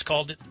Romans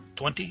called it,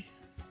 20.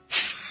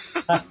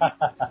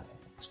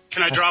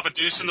 Can I drop a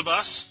deuce in the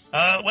bus?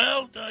 Yeah.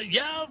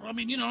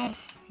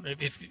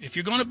 If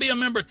you're going to be a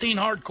member of Teen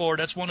Hardcore,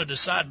 that's one of the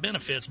side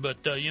benefits.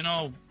 But, you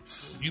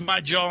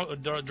might draw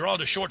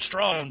the short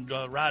straw and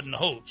ride in the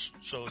hose.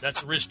 So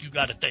that's a risk you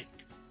got to take.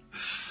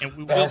 And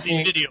we will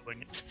be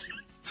videoing it.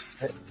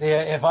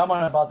 If I'm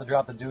about to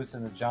drop the deuce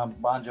in the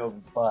Bon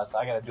Jovi bus,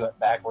 I got to do it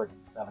backwards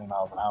at 70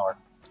 miles an hour.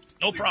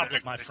 No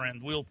problem, my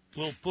friend. We'll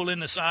pull in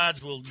the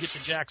sides. We'll get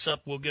the jacks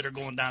up. We'll get her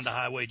going down the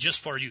highway just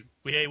for you.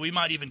 We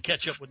might even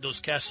catch up with those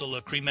Castle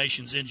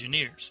Cremations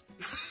engineers.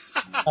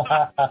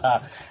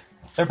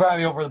 They're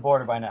probably over the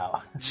border by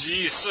now.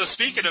 Geez. So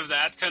speaking of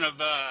that, kind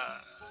of,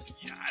 I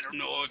don't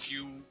know if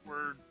you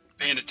were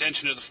paying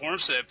attention to the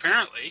forums today.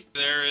 Apparently,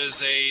 there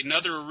is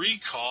another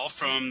recall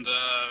from the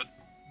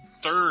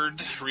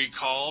third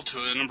recall to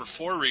a number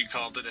 4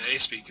 recall today.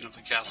 Speaking of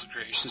the Castle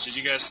Creations, did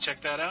you guys check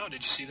that out?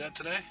 Did you see that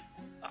today?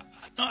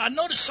 No, I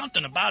noticed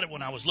something about it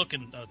when I was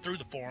looking through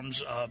the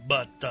forums,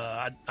 but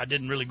I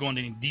didn't really go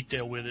into any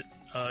detail with it.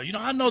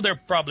 I know they're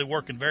probably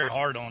working very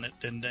hard on it,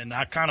 and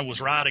I kind of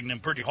was riding them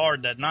pretty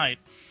hard that night.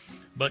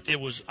 But it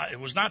was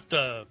not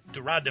to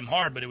ride them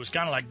hard, but it was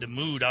kind of like the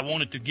mood. I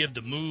wanted to give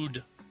the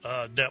mood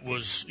that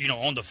was,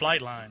 on the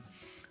flight line.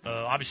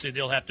 Obviously,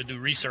 they'll have to do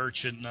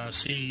research and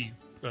see,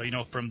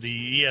 from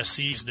the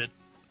ESCs that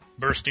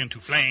burst into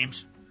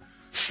flames,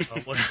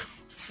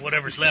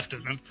 whatever's left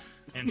of them,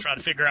 and try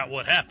to figure out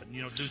what happened.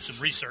 Do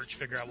some research,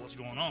 figure out what's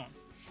going on.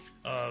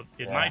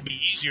 It might be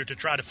easier to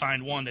try to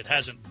find one that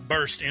hasn't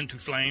burst into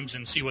flames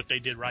and see what they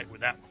did right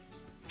with that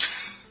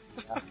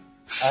one.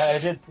 I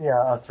did see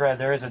a thread.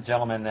 There is a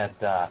gentleman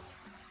that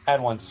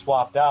had one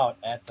swapped out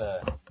at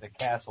the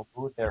Castle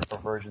booth there for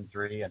version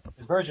 3, and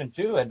version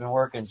 2 had been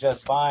working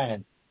just fine,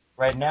 and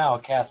right now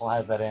Castle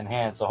has that in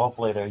hand, so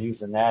hopefully they're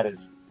using that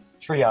as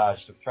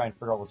triage to try and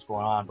figure out what's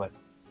going on. But,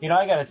 you know,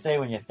 I gotta say,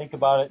 when you think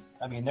about it,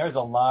 I mean, there's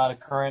a lot of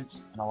current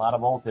and a lot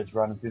of voltage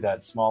running through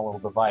that small little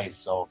device,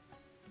 so,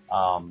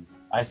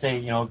 I say,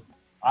 you know,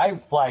 I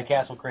fly a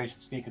Castle Creation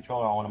speed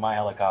controller on one of my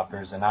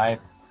helicopters, and I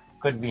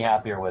couldn't be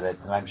happier with it,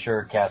 and I'm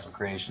sure Castle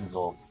Creations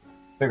will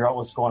figure out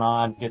what's going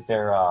on, get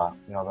their,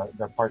 you know,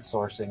 their part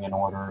sourcing in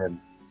order, and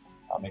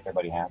make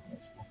everybody happy.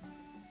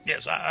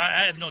 Yes,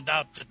 I have no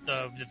doubt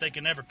that they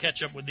can never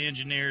catch up with the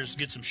engineers,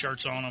 get some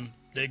shirts on them.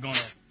 They're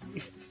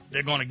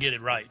gonna get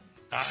it right.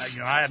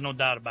 I have no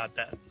doubt about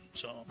that.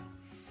 So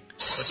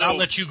I'll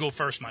let you go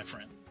first, my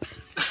friend.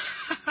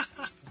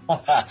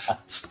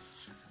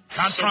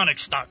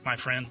 Contronics stock, my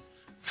friend.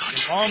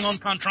 Go long on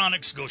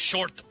Contronics, go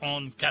short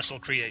on Castle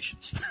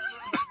Creations.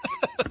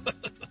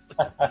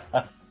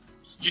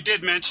 You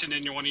did mention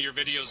in one of your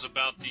videos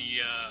about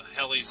the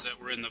helis that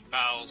were in the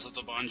bowels of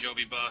the Bon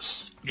Jovi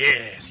bus.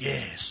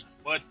 Yes.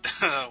 What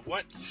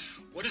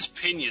is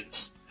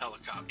Pinion's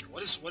helicopter?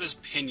 What is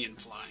Pinion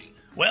flying?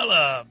 Well,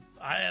 I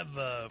have,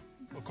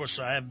 of course,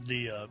 I have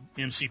the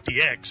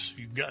MCPX.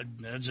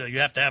 You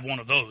have to have one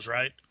of those,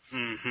 right?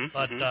 Mm-hmm.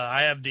 But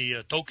I have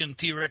the Token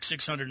T-Rex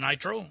 600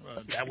 Nitro.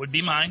 That would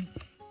be mine,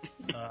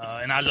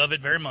 and I love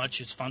it very much.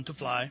 It's fun to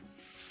fly.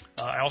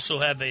 I also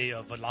have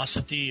a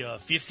Velocity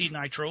 50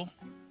 Nitro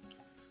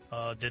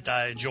that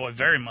I enjoy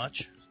very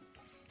much,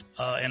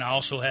 and I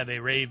also have a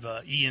Rave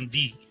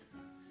E&V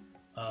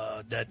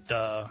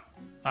that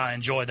I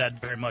enjoy that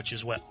very much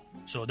as well.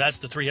 So that's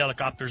the 3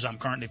 helicopters I'm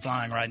currently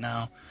flying right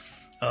now.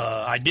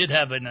 I did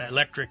have an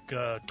electric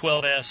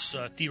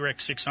 12S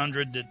T-Rex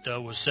 600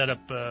 that was set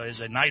up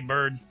as a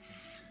Nightbird,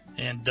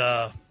 and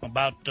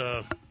about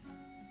a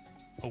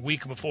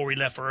week before we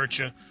left for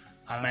IRCHA,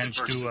 I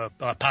managed to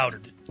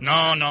powdered it.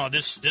 No,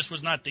 this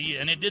was not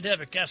and it did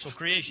have a Castle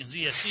Creations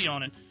ESC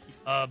on it,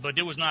 but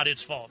it was not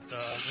its fault.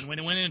 When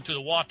it went into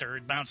the water,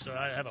 it bounced.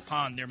 I have a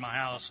pond near my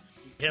house.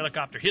 The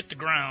helicopter hit the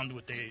ground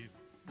with a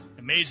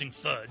amazing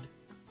thud,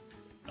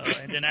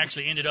 and then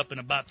actually ended up in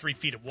about 3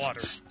 feet of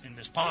water in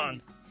this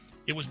pond.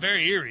 It was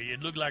very eerie.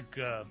 It looked like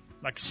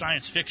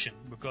science fiction,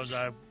 because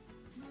I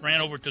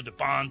ran over to the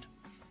pond,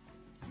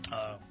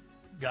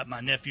 got my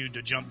nephew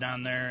to jump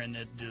down there, and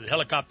the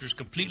helicopter's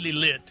completely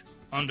lit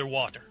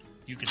underwater.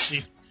 You can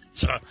see,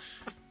 so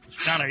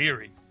it's kind of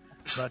eerie.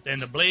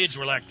 And the blades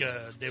were like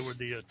they were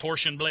the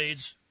torsion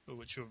blades,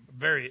 which are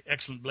very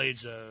excellent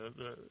blades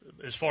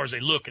as far as they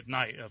look at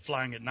night.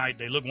 Flying at night,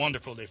 they look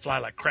wonderful. They fly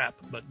like crap,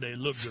 but they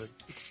look good.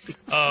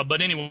 But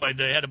anyway,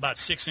 they had about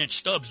 6-inch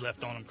stubs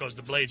left on them because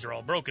the blades are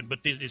all broken. But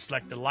it's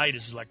like the light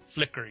is like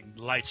flickering.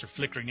 The lights are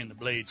flickering in the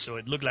blades, so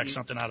it looked like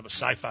something out of a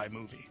sci-fi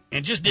movie.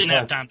 And just didn't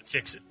have time to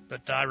fix it.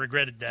 But I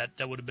regretted that.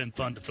 That would have been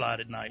fun to fly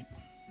it at night,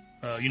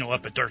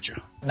 up at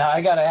IRCHA. Now,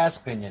 I got to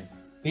ask, Pinion,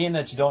 being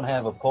that you don't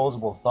have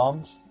opposable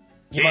thumbs,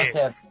 you must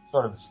have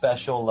sort of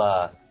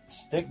special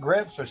stick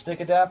grips or stick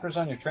adapters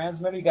on your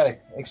transmitter. You got to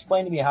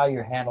explain to me how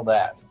you handle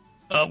that.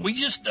 We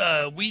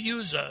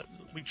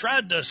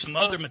tried some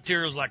other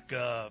materials like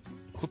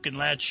hook and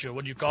latch,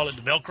 what do you call it,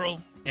 the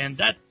Velcro, and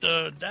that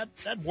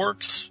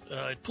works.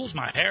 It pulls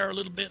my hair a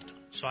little bit,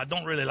 so I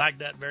don't really like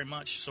that very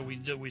much. So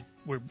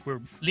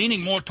we're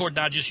leaning more toward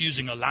not just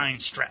using align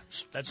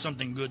straps. That's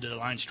something good that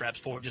align straps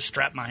for. Just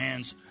strap my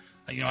hands.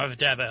 I have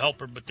to have a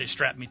helper, but they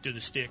strap me to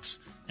the sticks,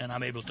 and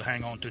I'm able to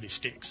hang on to the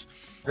sticks.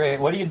 Great.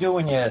 What do you do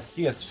when you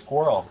see a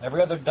squirrel?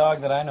 Every other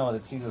dog that I know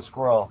that sees a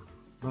squirrel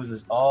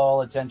loses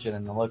all attention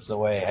and looks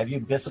away. Have you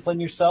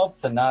disciplined yourself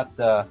to not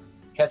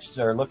catch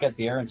or look at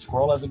the errant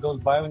squirrel as it goes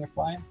by when you're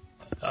flying?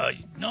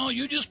 No,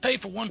 you just pay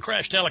for one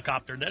crashed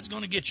helicopter. That's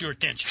going to get your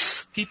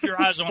attention. Keep your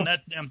eyes on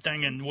that damn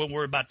thing, and we'll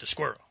worry about the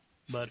squirrel.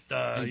 But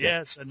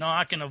yes, no,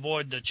 I can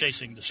avoid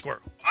chasing the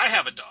squirrel. I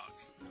have a dog.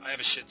 I have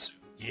a Shih Tzu.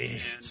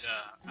 Yes.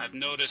 And I've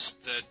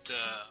noticed that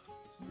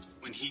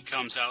when he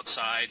comes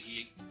outside,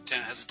 he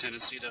has a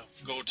tendency to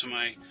go to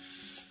my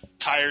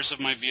tires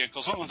of my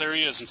vehicles. Oh, there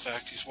he is, in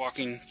fact. He's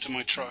walking to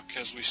my truck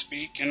as we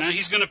speak. And now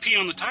he's going to pee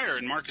on the tire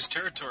and mark his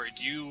territory.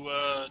 Do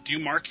you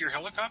mark your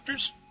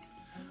helicopters?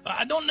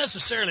 I don't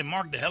necessarily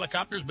mark the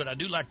helicopters, but I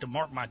do like to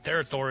mark my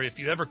territory. If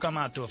you ever come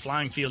out to a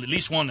flying field, at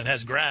least one that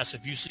has grass,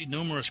 if you see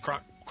numerous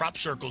crop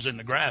circles in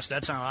the grass,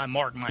 that's how I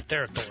mark my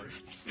territory.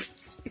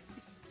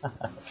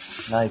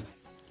 Nice.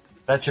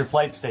 That's your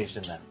flight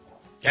station, then.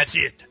 That's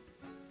it.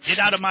 Get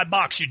out of my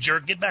box, you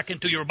jerk. Get back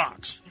into your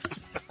box.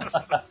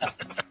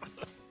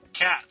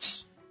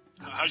 Cats.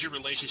 How's your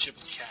relationship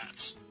with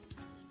cats?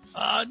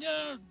 I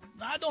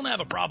don't have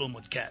a problem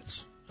with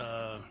cats.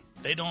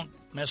 They don't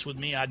mess with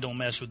me. I don't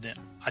mess with them.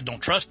 I don't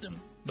trust them,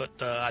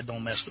 but I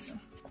don't mess with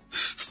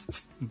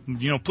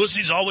them.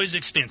 Pussy's always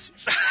expensive.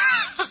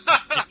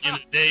 At the end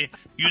of the day,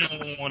 you don't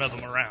want one of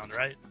them around,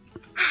 right?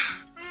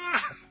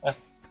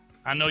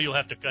 I know you'll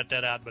have to cut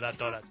that out, but I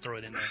thought I'd throw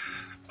it in there.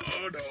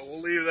 Oh, no,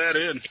 we'll leave that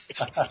in.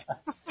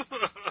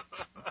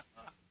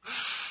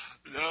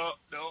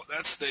 No,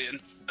 that's staying.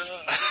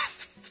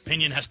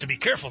 Pinion has to be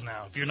careful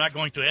now if you're not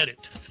going to edit.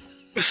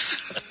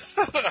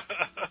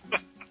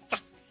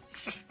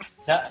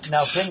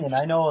 Now, Pinion,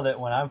 I know that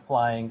when I'm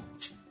flying,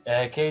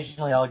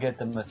 occasionally I'll get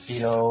the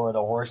mosquito or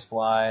the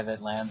horsefly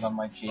that lands on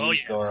my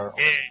cheek or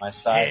my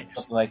side,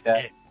 something like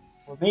that.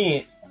 For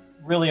me,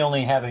 really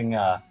only having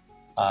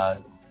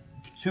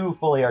 2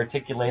 fully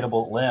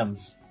articulatable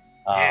limbs,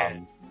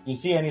 do you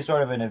see any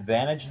sort of an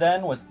advantage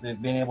then with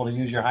being able to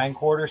use your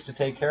hindquarters to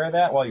take care of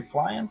that while you're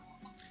flying?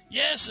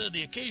 Yes,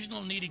 the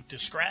occasional needing to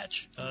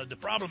scratch. The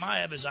problem I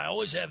have is I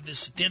always have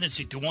this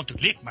tendency to want to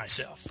lick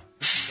myself.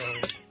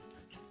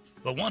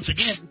 But once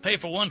again, you pay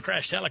for one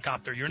crashed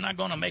helicopter, you're not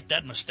going to make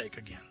that mistake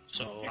again.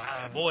 So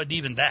I avoid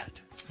even that.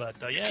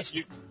 But yes.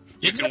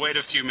 You can wait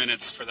a few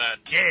minutes for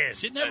that.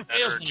 Yes, it never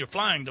fails when you're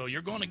flying, though.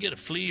 You're going to get a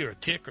flea or a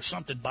tick or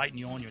something biting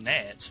you on your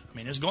nads. I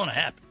mean, it's going to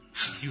happen.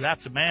 You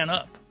have to man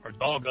up, or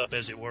dog up,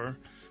 as it were,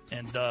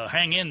 and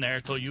hang in there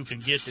until you can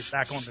get it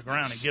back on the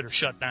ground and get her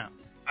shut down.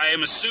 I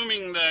am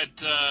assuming that,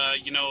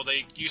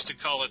 they used to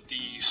call it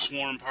the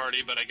Swarm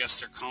Party, but I guess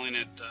they're calling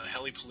it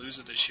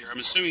Helipalooza this year. I'm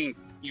assuming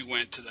you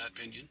went to that,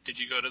 Pinion. Did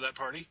you go to that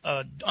party?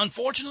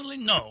 Unfortunately,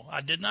 no.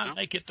 I did not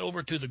make it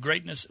over to the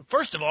greatness.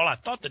 First of all, I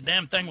thought the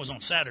damn thing was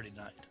on Saturday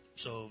night,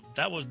 so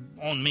that was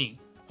on me.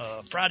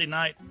 Friday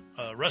night,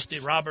 Rusty,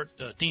 Robert,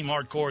 Team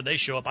Hardcore, they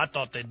show up. I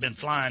thought they'd been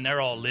flying.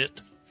 They're all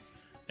lit,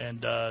 and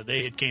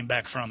they had came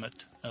back from it.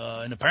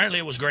 And apparently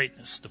it was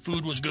greatness. The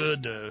food was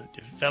good. The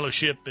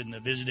fellowship and the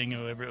visiting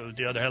of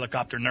the other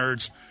helicopter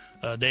nerds,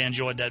 they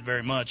enjoyed that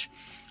very much.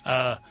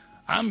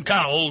 I'm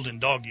kind of old in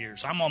dog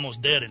years. I'm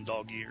almost dead in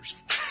dog years.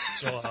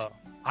 So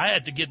I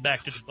had to get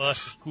back to the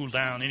bus and cool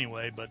down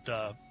anyway. But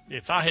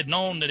if I had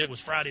known that it was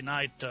Friday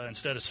night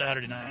instead of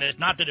Saturday night, it's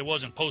not that it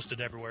wasn't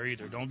posted everywhere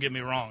either. Don't get me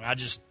wrong. I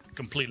just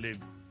completely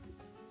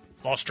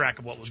lost track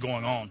of what was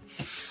going on.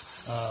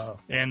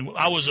 And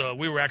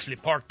we were actually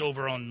parked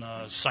over on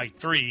Site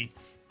 3,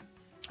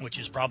 which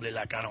is probably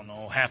like, I don't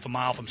know, half a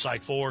mile from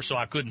Site 4, so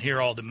I couldn't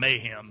hear all the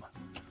mayhem.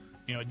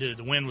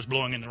 The wind was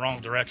blowing in the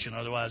wrong direction.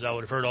 Otherwise, I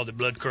would have heard all the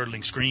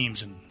blood-curdling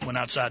screams and went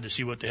outside to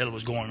see what the hell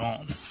was going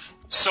on.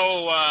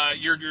 So,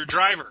 your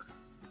driver,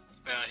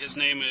 his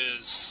name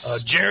is...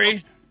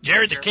 Jerry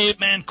the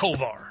Caveman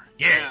Kovar.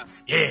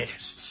 Yes.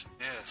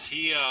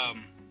 He, it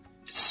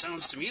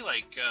sounds to me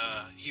like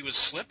he was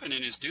slipping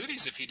in his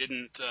duties if he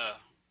didn't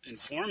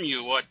inform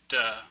you what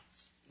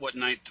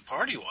night the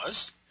party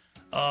was.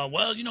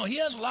 Well, he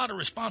has a lot of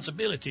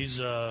responsibilities,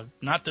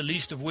 not the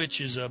least of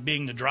which is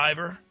being the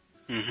driver.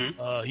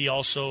 Mm-hmm. He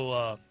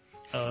also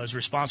is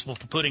responsible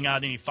for putting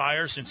out any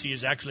fires, since he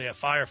is actually a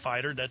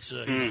firefighter. That's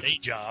his day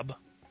job.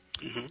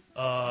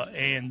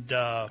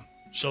 Mm-hmm.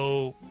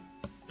 So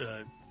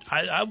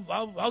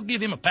I'll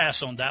give him a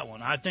pass on that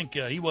one. I think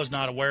he was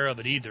not aware of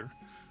it either.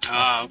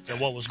 Okay.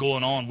 What was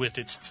going on with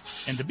it.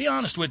 And to be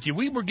honest with you,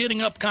 we were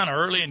getting up kind of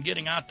early and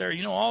getting out there.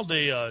 All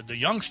the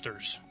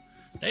youngsters,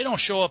 they don't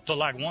show up till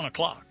like 1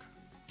 o'clock.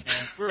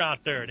 And we're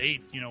out there at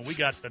 8. We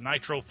got the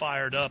nitro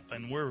fired up,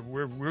 and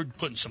we're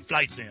putting some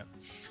flights in.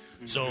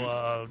 Mm-hmm.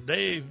 So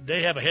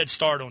they have a head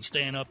start on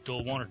staying up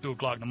till 1 or 2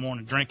 o'clock in the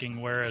morning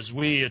drinking, whereas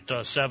we at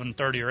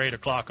 7:30 or 8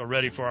 o'clock are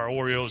ready for our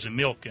Oreos and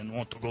milk and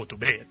want to go to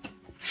bed.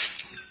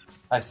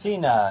 I've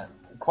seen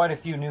quite a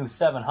few new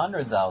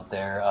 700s out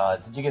there.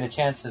 Did you get a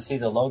chance to see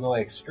the Logo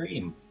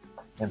Extreme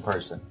in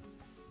person?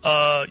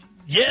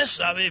 Yes,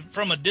 I mean,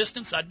 from a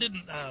distance, I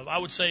didn't. I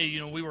would say,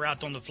 we were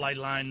out on the flight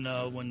line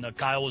when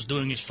Kyle was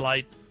doing his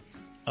flight,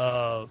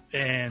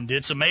 and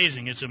it's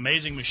amazing. It's an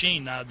amazing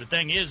machine. Now, the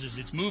thing is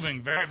it's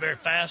moving very, very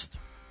fast.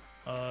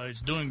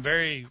 It's doing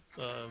very,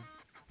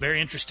 very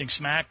interesting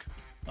smack,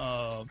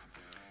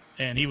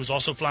 and he was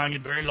also flying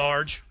it very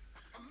large,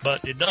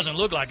 but it doesn't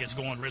look like it's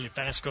going really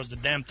fast because the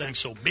damn thing's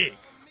so big.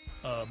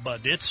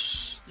 But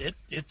it's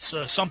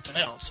something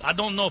else. I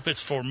don't know if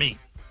it's for me,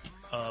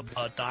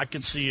 but I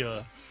can see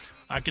a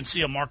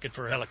market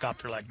for a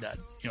helicopter like that.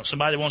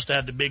 Somebody wants to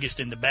have the biggest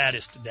and the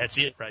baddest. That's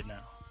it right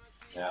now.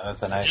 Yeah,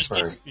 that's a nice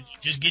bird.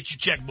 Just get your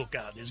checkbook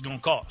out. It's going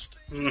to cost.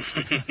 Do you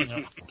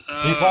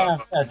plan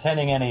on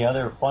attending any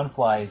other fun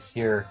flies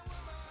here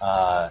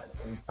for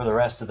the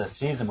rest of the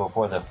season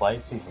before the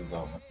flight season's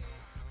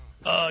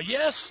over?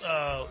 Yes.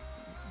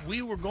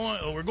 We're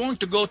going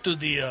to go to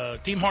the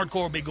Team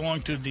Hardcore will be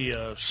going to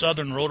the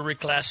Southern Rotary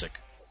Classic,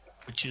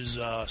 which is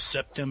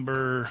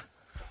September.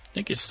 I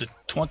think it's the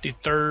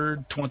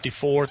 23rd,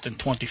 24th, and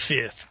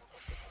 25th.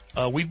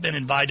 We've been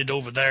invited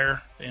over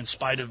there in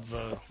spite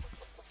of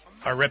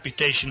our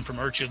reputation from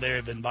IRCHA. They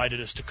have invited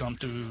us to come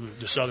to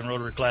the Southern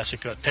Rotary Classic.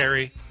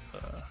 Terry,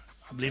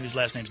 I believe his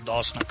last name's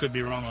Dawson. I could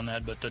be wrong on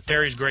that, but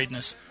Terry's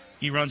greatness.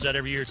 He runs that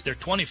every year. It's their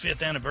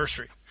 25th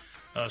anniversary,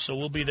 so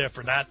we'll be there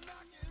for that.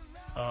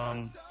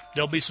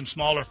 There'll be some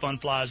smaller fun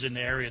flies in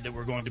the area that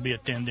we're going to be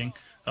attending.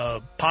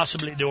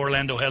 Possibly the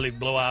Orlando Heli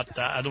Blowout.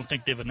 I don't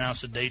think they've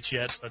announced the dates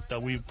yet,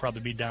 but we'll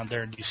probably be down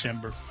there in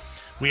December.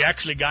 We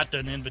actually got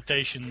an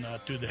invitation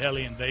to the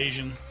Heli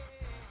Invasion,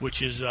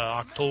 which is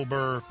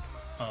October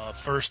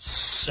 1st,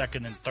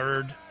 2nd, and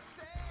 3rd,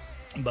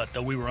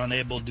 but we were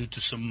unable due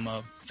to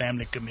some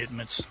family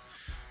commitments.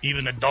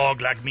 even a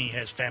dog like me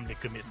has family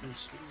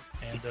commitments.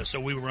 And so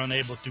we were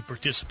unable to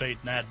participate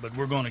in that, but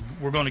we're going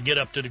to get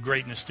up to the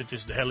greatness that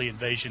is the Heli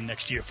Invasion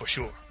next year for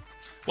sure.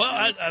 Well,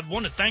 I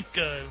want to thank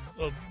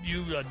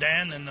you,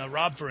 Dan, and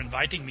Rob for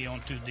inviting me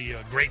onto the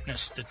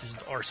greatness that is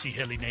the RC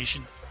Heli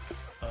Nation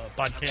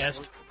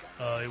podcast.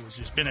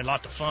 It's been a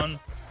lot of fun.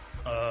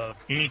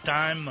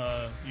 Anytime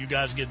you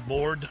guys get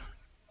bored,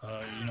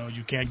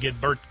 you can't get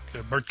Bert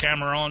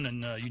Cameron,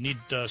 and you need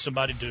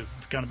somebody to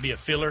kind of be a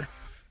filler,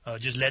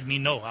 just let me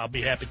know. I'll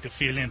be happy to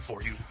fill in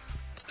for you.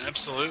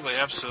 Absolutely.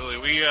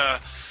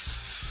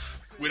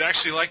 We'd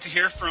actually like to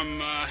hear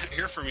from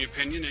your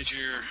opinion as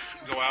you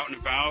go out and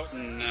about,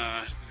 and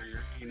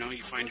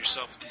you find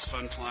yourself at these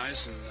fun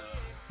flies, and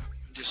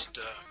just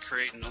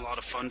creating a lot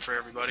of fun for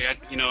everybody. I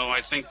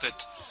think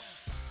that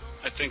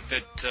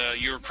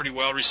you were pretty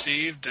well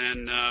received,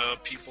 and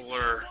people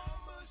are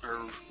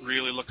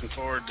really looking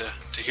forward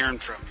to hearing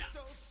from you.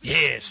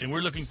 Yes, and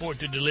we're looking forward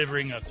to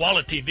delivering a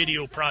quality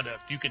video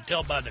product. You can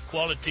tell by the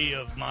quality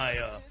of my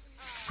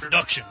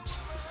productions.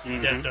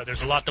 Mm-hmm. That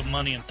there's a lot of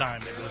money and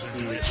time that goes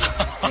into this.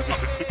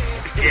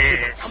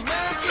 Yes.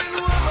 American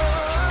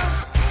woman,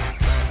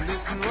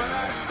 listen what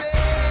I say.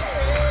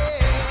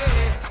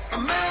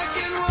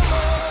 American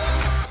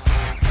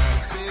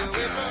woman, stay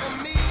away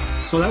from me.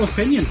 So that was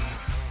Pinion.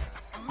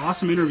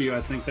 Awesome interview.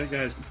 I think that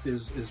guy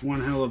is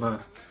one hell of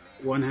a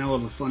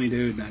funny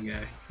dude. That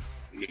guy.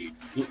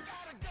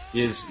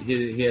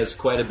 He has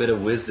quite a bit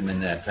of wisdom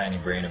in that tiny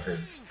brain of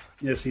his.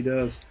 Yes, he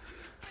does.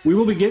 We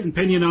will be getting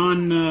Pinion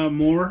on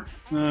more,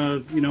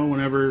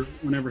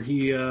 whenever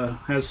he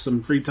has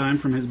some free time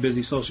from his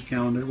busy social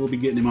calendar. We'll be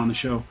getting him on the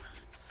show.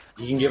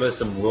 You can give us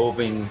some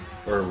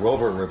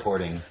rover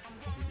reporting.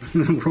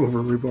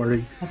 Rover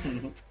reporting.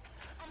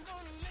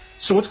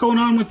 So what's going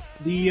on with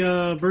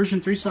the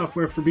version 3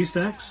 software for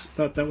BeastX?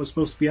 Thought that was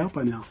supposed to be out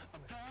by now.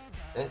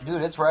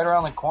 Dude, it's right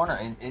around the corner.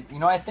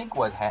 I think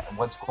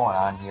what's going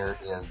on here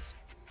is,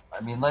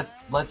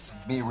 let's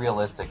be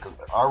realistic.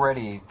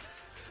 Already,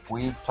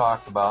 we've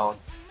talked about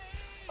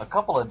a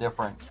couple of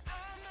different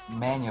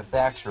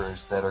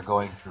manufacturers that are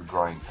going through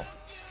growing pains,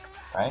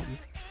 right?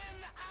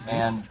 Mm-hmm.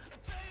 And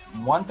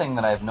one thing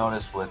that I've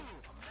noticed with,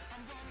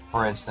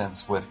 for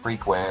instance, with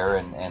Freakware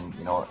and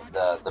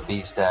the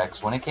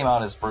BeastX, when it came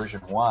out as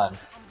version 1,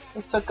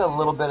 it took a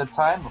little bit of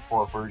time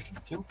before version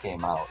 2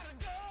 came out.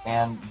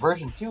 And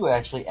version 2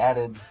 actually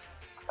added,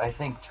 I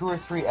think, 2 or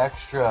 3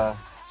 extra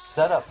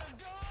setup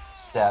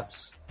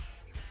steps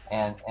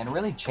and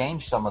really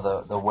changed some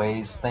of the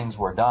ways things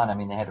were done. I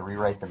mean, they had to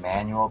rewrite the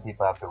manual.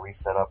 People have to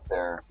reset up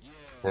their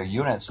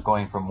units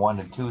going from 1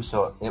 to 2.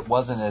 So it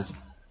wasn't as,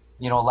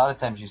 a lot of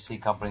times you see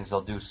companies,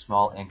 they'll do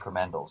small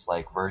incrementals,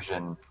 like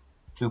version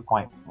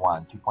 2.1,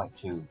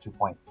 2.2,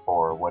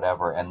 2.4,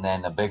 whatever, and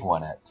then a big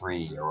one at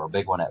 3 or a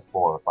big one at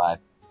 4 or 5.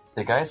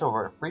 The guys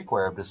over at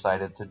Freakware have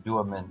decided to do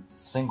them in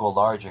single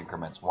large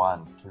increments,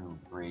 1, 2,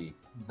 3.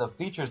 The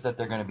features that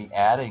they're going to be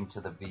adding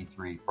to the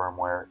V3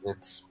 firmware,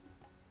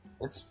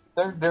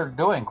 they're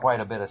doing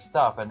quite a bit of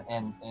stuff,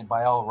 and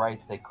by all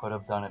rights they could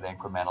have done it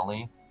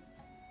incrementally.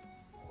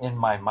 In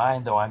my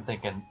mind, though, I'm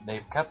thinking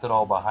they've kept it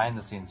all behind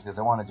the scenes because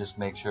they want to just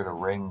make sure to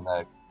wring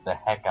the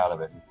heck out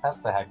of it and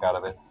test the heck out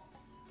of it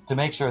to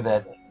make sure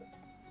that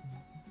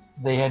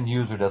the end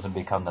user doesn't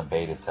become the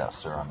beta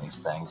tester on these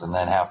things and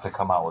then have to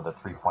come out with a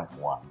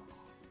 3.1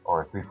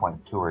 or a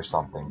 3.2 or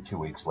something 2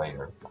 weeks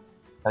later.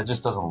 That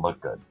just doesn't look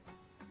good.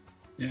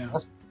 Yeah.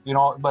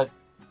 But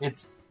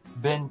it's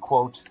been,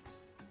 quote,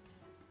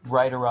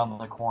 right around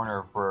the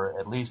corner for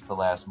at least the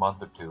last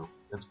month or two.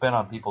 It's been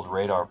on people's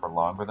radar for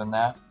longer than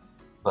that.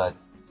 But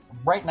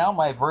right now,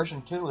 my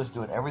version 2 is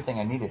doing everything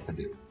I need it to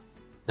do.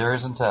 There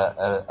isn't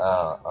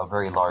a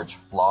very large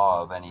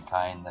flaw of any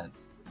kind that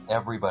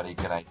everybody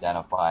can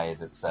identify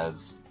that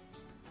says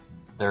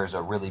there's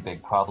a really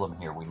big problem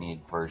here. We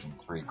need version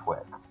 3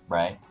 quick,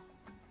 right?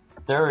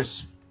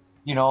 There's,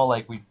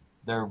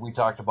 we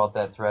talked about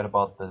that thread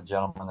about the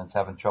gentleman that's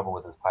having trouble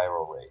with his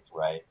pyro rate,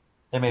 right?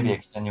 There may be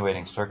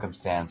extenuating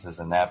circumstances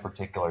in that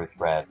particular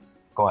thread,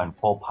 going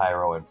full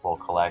pyro and full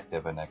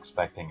collective and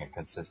expecting a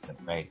consistent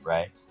rate,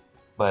 right?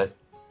 But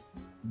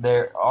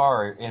there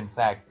are, in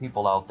fact,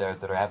 people out there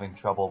that are having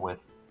trouble with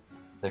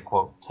the,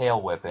 quote,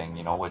 tail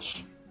whipping,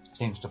 which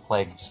seems to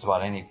plague just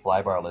about any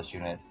flybarless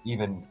unit,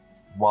 even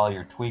while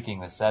you're tweaking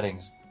the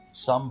settings.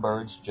 Some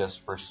birds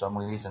just for some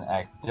reason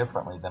act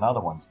differently than other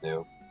ones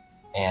do.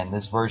 And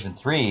this version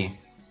 3,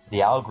 the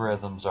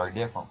algorithms are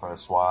different for the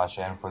swash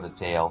and for the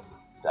tail,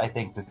 I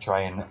think, to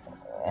try and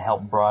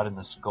help broaden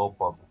the scope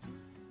of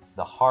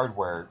the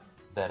hardware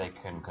that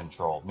it can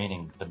control,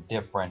 meaning the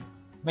different,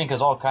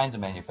 because all kinds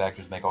of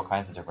manufacturers make all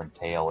kinds of different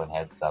tail and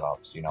head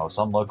setups,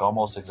 some look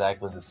almost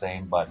exactly the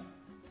same, but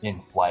in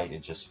flight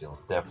it just feels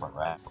different,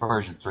 right?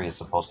 Version 3 is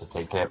supposed to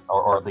take care,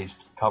 or at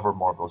least cover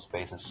more of those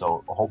spaces,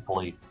 so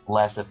hopefully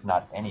less, if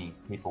not any,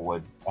 people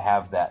would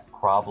have that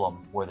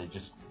problem where they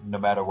just, no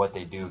matter what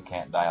they do,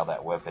 can't dial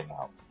that whipping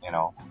out,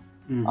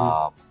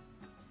 Mm-hmm.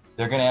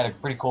 They're going to add a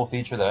pretty cool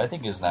feature that I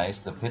think is nice,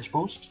 the pitch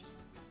boost.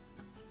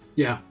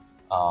 Yeah.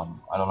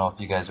 I don't know if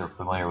you guys are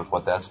familiar with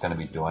what that's going to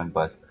be doing,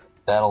 but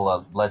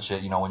that'll let you,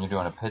 when you're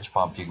doing a pitch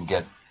pump, you can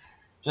get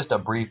just a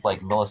brief,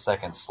 like,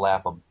 millisecond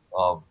slap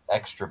of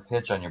extra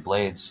pitch on your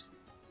blades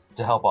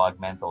to help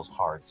augment those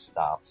hard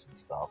stops and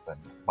stuff. And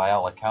by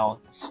all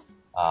accounts,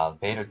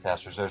 beta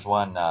testers, there's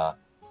one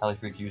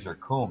HeliFreak user,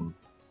 Koom.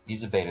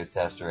 He's a beta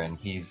tester, and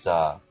he's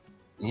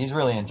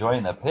really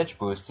enjoying the pitch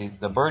boost.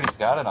 The bird he's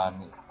got it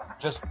on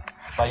just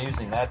by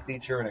using that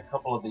feature and a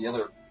couple of the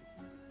other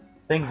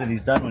things that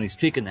he's done when he's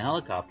tweaking the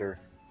helicopter.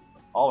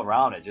 All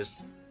around, it just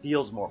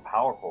feels more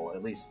powerful,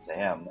 at least to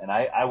him. And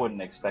I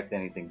wouldn't expect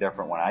anything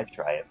different when I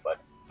try it, but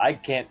I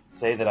can't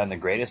say that I'm the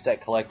greatest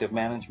at collective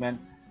management.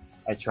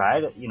 I try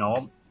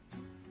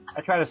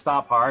to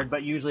stop hard,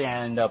 but usually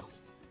I end up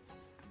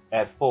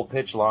at full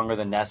pitch longer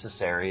than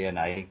necessary, and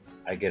I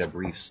get a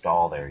brief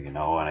stall there, and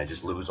I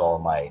just lose all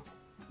my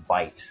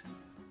bite.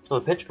 So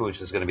the pitch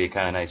boost is going to be a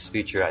kind of nice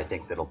feature. I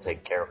think that'll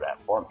take care of that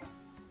for me,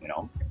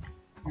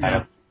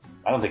 Yeah.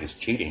 I don't think it's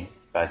cheating,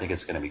 but I think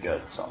it's going to be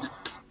good, so.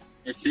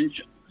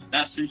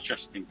 That's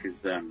interesting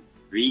because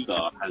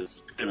Regar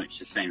has pretty much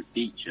the same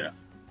feature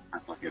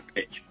as like a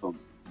pitch pump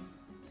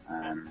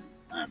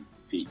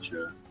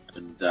feature,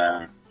 and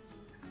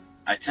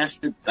I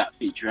tested that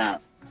feature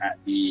out at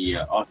the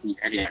RC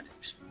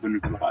Heliaddicts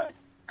Funfly,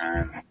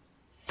 and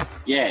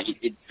yeah,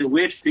 it's a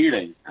weird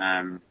feeling.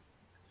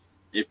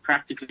 It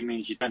practically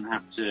means you don't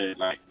have to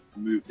like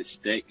move the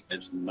stick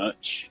as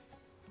much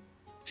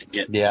to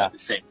get the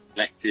same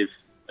collective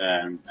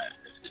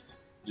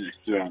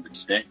through on the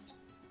stick.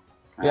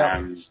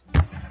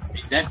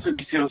 It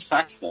definitely feels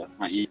faster.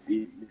 Like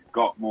you've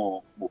got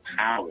more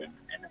power in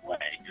a way.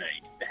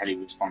 The heli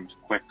responds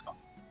quicker.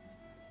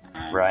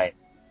 Right.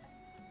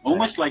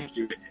 Almost like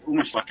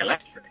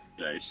electric.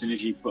 As soon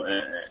as you put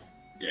a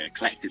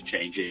collective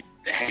change in,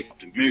 the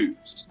helicopter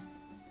moves.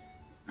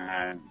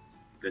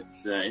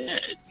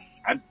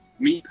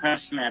 Me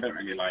personally, I don't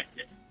really like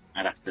it.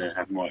 I'd have to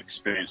have more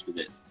experience with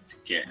it to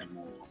get a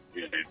more,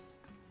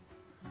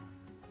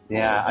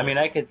 Yeah, I mean,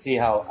 I could see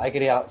how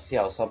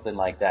something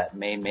like that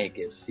may make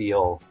it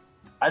feel.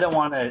 I don't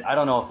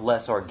know if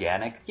less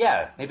organic.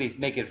 Yeah, maybe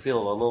make it feel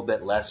a little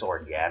bit less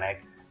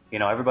organic.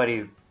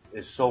 Everybody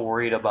is so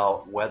worried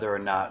about whether or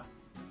not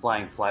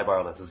flying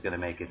flybarless is going to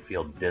make it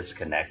feel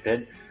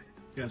disconnected.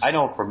 Yes. I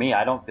know for me,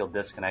 I don't feel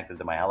disconnected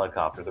to my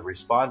helicopter. The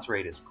response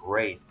rate is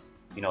great.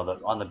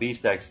 On the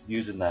BeastX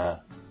using the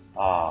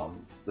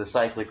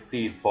cyclic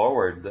feed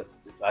forward,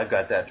 I've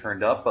got that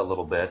turned up a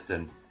little bit,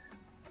 and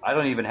I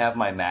don't even have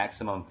my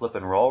maximum flip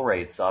and roll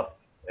rates up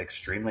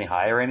extremely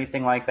high or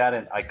anything like that,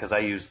 and because I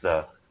use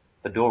the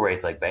dual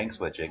rates like bank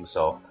switching.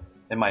 So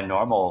in my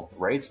normal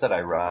rates that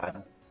I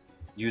run,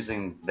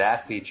 using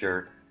that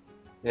feature,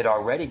 it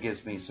already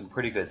gives me some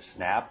pretty good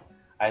snap.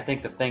 I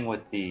think the thing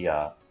with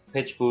the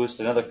pitch boost,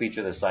 another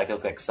feature, the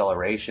cyclic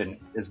acceleration,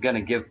 is going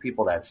to give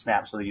people that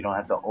snap so that you don't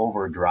have to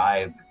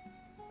overdrive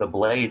the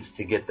blades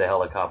to get the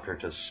helicopter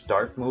to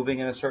start moving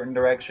in a certain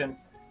direction.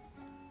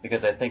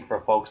 Because I think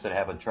for folks that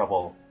have a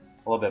little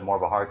bit more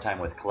of a hard time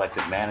with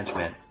collective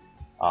management,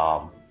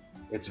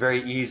 it's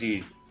very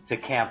easy to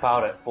camp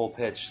out at full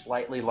pitch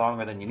slightly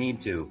longer than you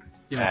need to.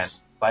 Yes.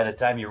 And by the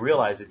time you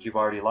realize that you've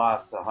already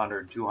lost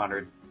 100,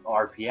 200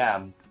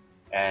 RPM,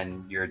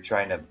 and you're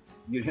trying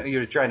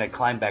to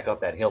climb back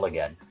up that hill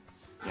again.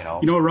 You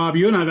know what, Rob,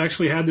 you and I have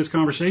actually had this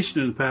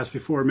conversation in the past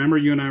before. Remember,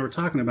 you and I were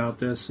talking about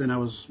this, and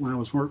when I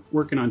was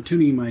working on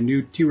tuning my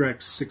new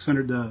T-Rex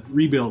 600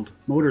 rebuild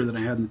motor that I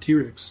had in the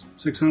T-Rex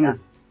 600.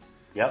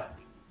 Yep.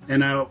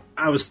 And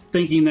I was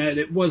thinking that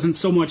it wasn't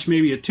so much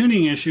maybe a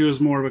tuning issue, it was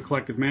more of a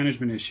collective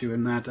management issue,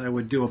 in that I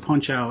would do a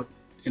punch out,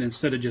 and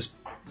instead of just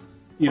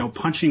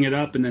punching it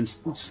up and then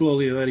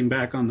slowly letting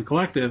back on the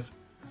collective,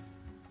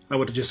 I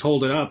would just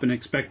hold it up and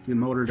expect the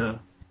motor to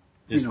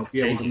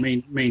be able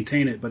to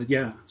maintain it. But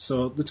yeah,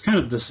 so it's kind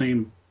of the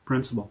same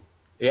principle.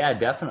 Yeah,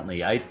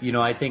 definitely. I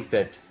think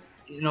that,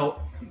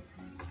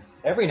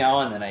 every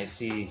now and then I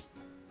see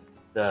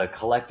the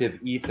collective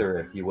ether,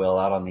 if you will,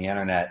 out on the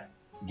internet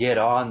get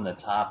on the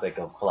topic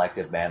of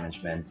collective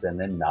management and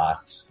then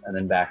not, and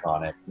then back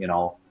on it,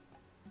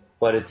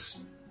 But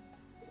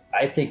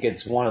I think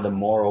it's one of the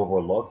more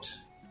overlooked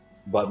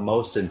but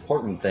most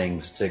important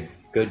things to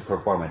good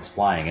performance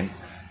flying. And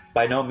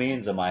by no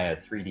means am I a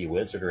 3D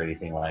wizard or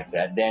anything like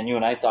that. Dan, you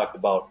and I talked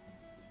about,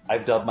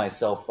 I've dubbed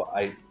myself,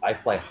 I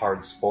fly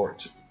hard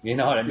sport. You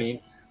know what I mean?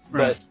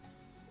 Right.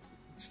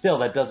 But still,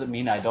 that doesn't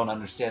mean I don't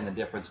understand the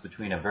difference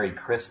between a very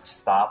crisp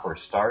stop or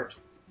start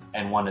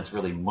and one that's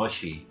really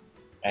mushy.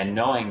 And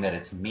knowing that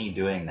it's me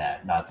doing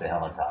that, not the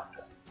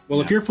helicopter. Well,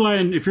 if you're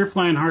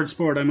flying hard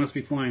sport, I must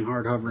be flying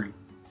hard hovering.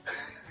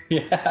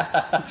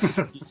 Yeah.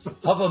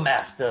 Hover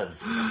Masters.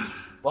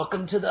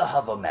 Welcome to the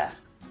Hover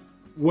Master.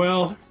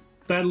 Well,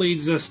 that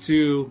leads us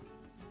to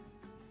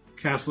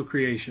Castle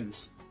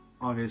Creations,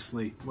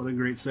 obviously. What a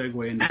great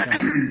segue into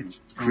Castle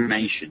Creations.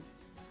 Cremation.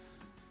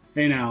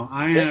 Hey, now,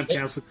 I have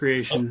Castle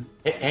Creation.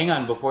 Oh, hang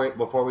on,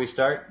 before we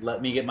start, let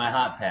me get my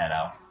hot pad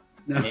out.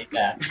 No. I need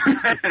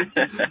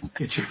that.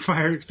 Get your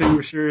fire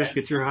extinguishers,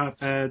 get your hot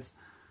pads.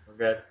 We're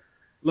good.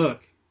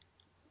 Look,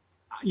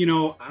 You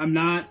know, I'm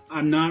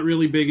not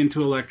really big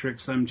into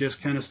electrics. I'm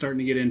just kind of starting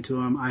to get into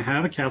them. I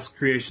have a Castle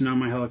Creation on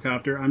my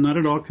helicopter. I'm not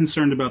at all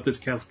concerned about this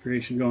Castle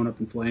Creation going up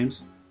in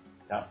flames.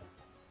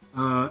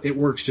 Yeah. It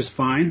works just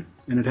fine,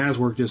 and it has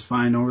worked just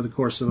fine over the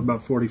course of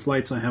about 40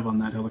 flights I have on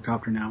that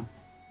helicopter now.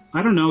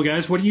 I don't know,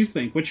 guys. What do you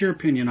think? What's your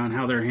opinion on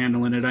how they're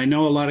handling it? I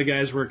know a lot of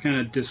guys were kind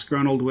of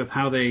disgruntled with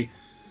how they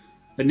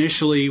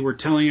initially were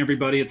telling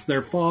everybody it's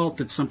their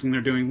fault, it's something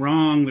they're doing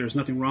wrong, there's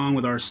nothing wrong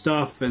with our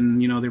stuff,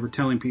 and, you know, they were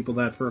telling people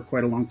that for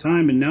quite a long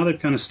time, and now they've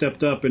kind of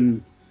stepped up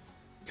and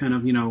kind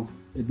of, you know,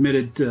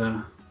 admitted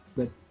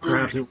that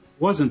perhaps it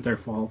wasn't their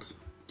fault.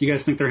 Do you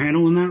guys think they're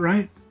handling that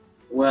right?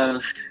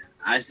 Well,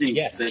 I think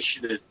Yes. they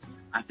should have.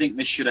 I think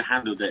they should have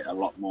handled it a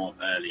lot more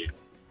earlier.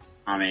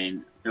 I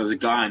mean, there was a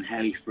guy in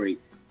Heli Freak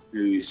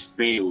whose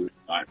field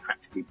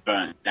practically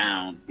burnt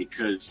down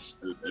because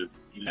of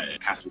you know,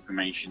 Castle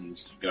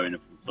Cremations going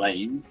up in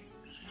flames.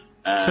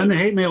 Send the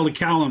hate mail to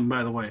Callum,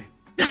 by the way.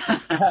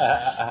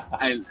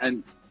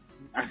 and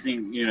I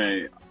think, you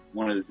know,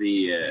 one of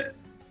the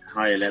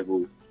higher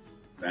level,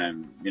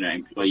 you know,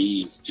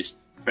 employees just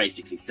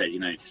basically said, you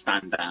know,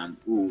 stand down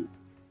all,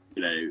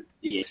 you know,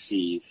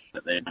 ESCs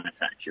that they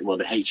manufacture, well,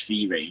 the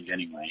HV range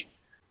anyway.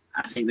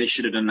 I think they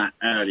should have done that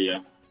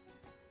earlier.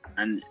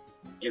 And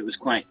it was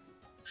quite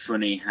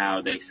funny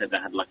how they said they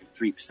had like a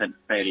 3%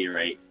 failure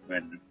rate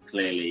when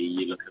clearly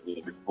you look at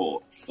the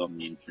reports on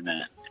the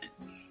internet.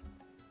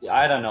 Yeah,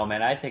 I don't know,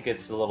 man. I think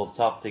it's a little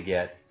tough to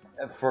get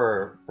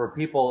for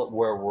people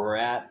where we're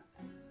at.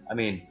 I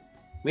mean,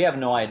 we have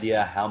no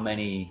idea how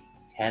many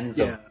tens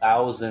of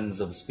thousands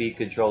of speed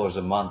controllers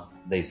a month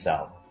they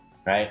sell,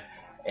 right?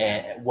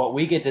 And what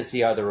we get to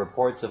see are the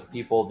reports of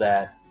people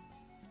that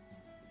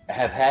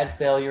have had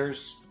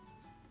failures,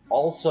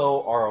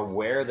 also are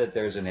aware that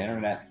there's an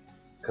internet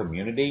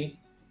community,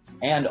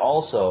 and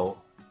also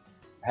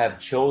have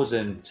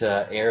chosen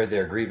to air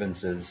their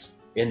grievances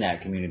in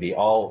that community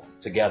all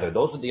together.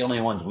 Those are the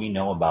only ones we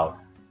know about.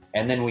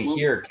 And then we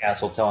hear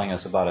Castle telling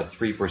us about a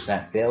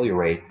 3% failure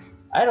rate.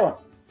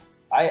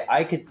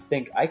 I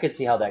could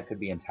see how that could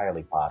be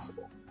entirely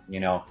possible. You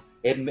know,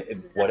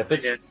 what if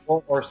it's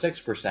 4 or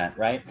 6%,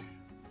 right?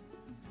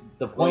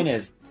 The point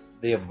is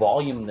the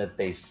volume that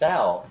they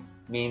sell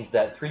means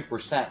that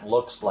 3%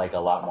 looks like a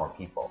lot more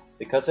people,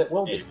 because it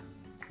will be.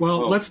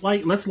 Well, let's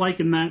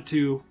liken that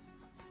to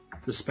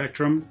the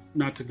Spectrum.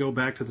 Not to go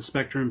back to the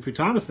Spectrum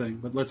Futaba thing,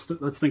 but let's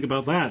think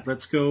about that.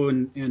 Let's go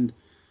and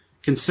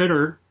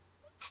consider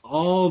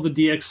all the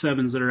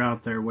DX7s that are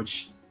out there,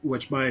 which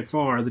by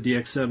far the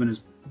DX7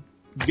 has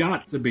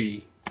got to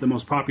be the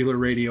most popular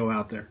radio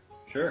out there.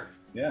 Sure.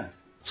 Yeah.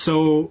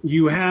 So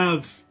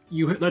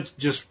let's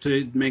just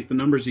to make the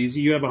numbers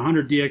easy, you have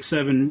 100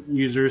 DX7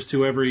 users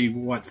to every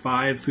 5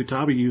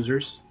 Futaba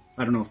users.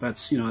 I don't know if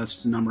that's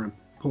just a number I'm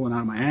pulling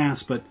out of my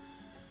ass, but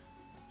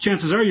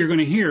chances are you're going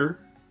to hear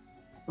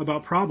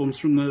about problems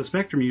from the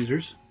Spectrum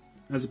users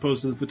as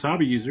opposed to the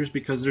Futaba users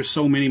because there's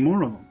so many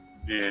more of them.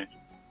 Yeah.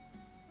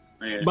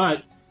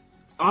 But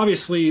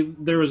obviously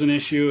there was an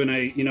issue, and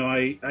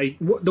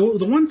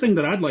the one thing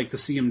that I'd like to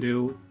see them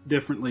do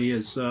differently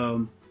is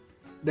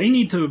they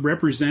need to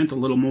represent a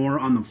little more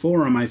on the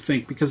forum, I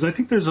think, because I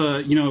think there's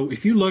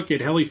if you look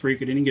at Heli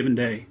Freak at any given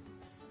day,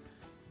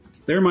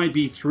 there might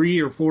be 3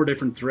 or 4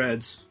 different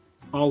threads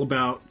all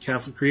about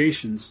Castle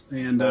Creations.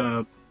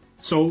 And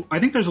so I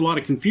think there's a lot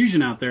of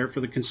confusion out there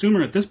for the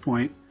consumer at this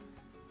point.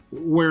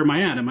 Where am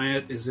I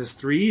at? Is this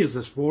 3? Is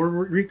this 4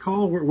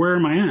 recall? Where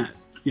am I at?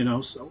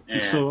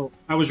 So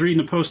I was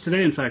reading a post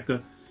today. In fact,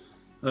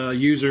 the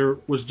user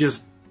was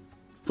just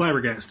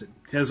flabbergasted.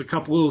 He has a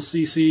couple little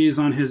CCs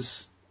on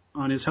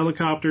his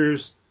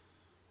helicopters.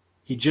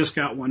 He just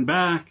got one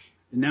back,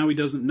 and now he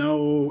doesn't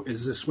know,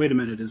 wait a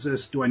minute,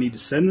 do I need to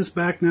send this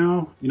back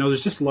now?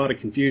 There's just a lot of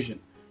confusion.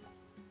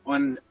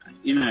 And,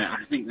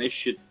 I think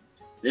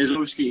there's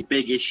obviously a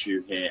big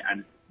issue here,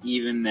 and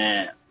even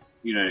their,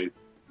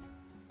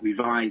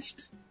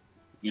 revised,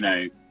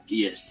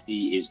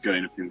 ESC is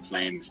going up in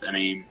flames. I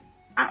mean,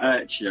 at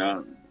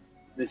IRCHA,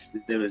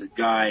 there was a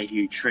guy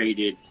who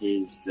traded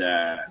his,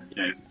 I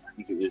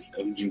think it was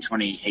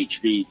 120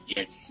 HV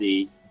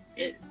ESC.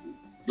 It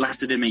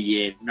lasted him a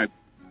year, no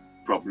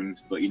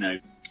problems, but,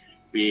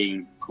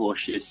 being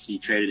cautious, he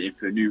traded it in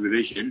for a new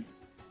revision,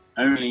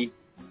 only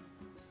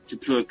to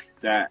plug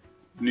that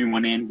new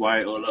one in,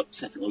 wire it all up,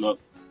 set it all up,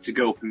 to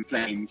go up in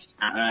flames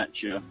at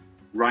IRCHA,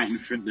 right in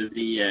front of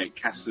the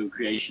Castle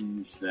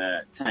Creations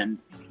tent,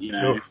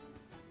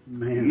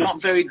 Man.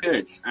 Not very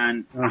good.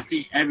 And I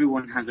think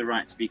everyone has a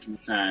right to be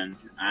concerned,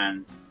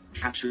 and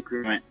Castle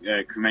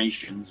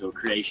Cremations or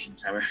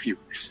Creations, however you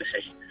want to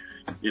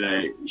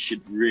say,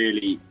 should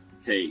really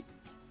take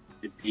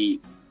a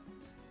deep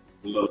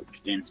look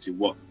into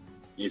what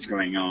is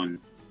going on.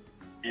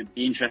 It'd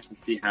be interesting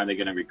to see how they're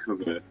going to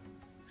recover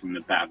from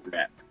the bad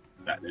rep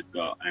that they've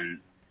got. And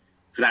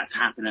for that to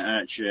happen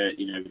at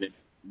IRCHA, with the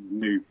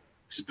new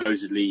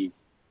supposedly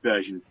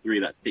version 3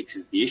 that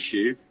fixes the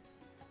issue,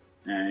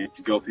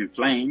 to go up in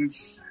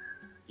flames,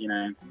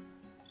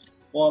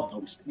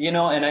 Well,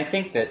 and I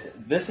think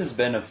that this has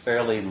been a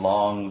fairly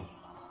long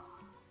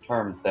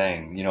term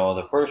thing. You know,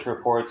 the first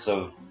reports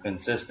of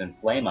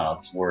consistent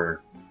flameouts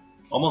were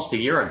almost a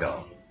year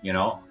ago. You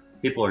know,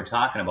 people are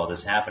talking about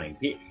this happening.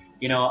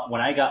 You know,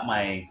 when I got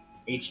my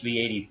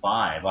HV85,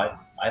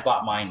 I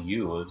bought mine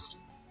used,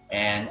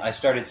 and I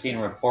started seeing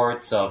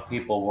reports of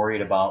people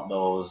worried about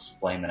those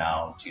flaming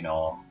out, you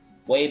know,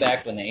 way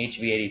back when the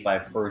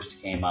HV85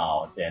 first came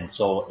out. And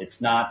so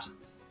it's not,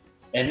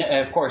 and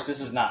of course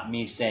this is not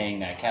me saying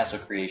that Castle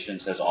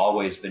Creations has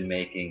always been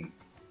making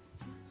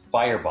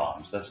fire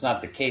bombs. That's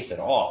not the case at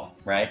all,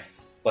 right?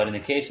 But in the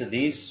case of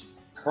these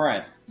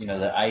current, you know,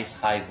 the ICE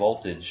high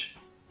voltage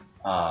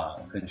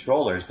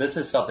controllers, this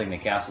is something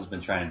that Castle's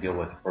been trying to deal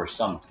with for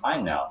some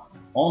time now.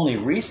 Only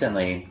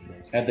recently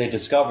have they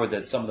discovered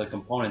that some of the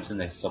components in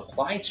the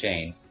supply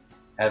chain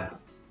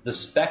the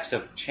specs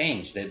have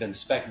changed. They've been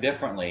spec'd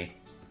differently,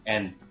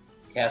 and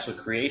Castle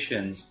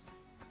Creations,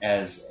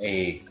 as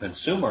a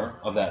consumer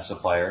of that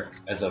supplier,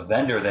 as a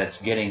vendor that's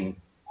getting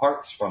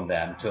parts from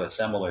them to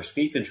assemble their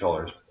speed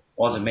controllers,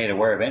 wasn't made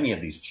aware of any of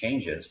these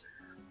changes.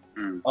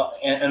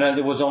 And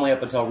it was only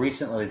up until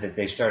recently that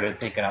they started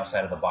thinking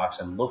outside of the box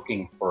and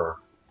looking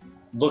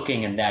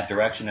in that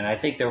direction. And I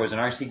think there was an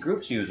RC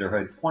Groups user who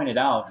had pointed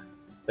out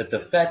that the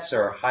FETs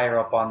are higher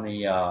up on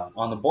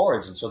the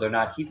boards, and so they're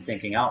not heat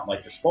sinking out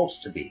like they're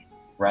supposed to be,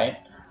 right?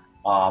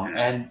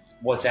 And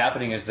what's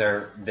happening is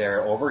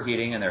they're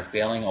overheating and they're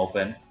failing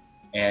open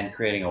and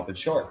creating open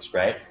shorts,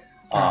 right?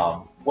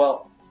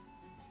 Well,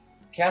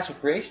 Castle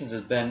Creations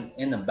has been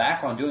in the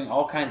background doing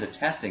all kinds of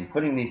testing,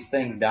 putting these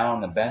things down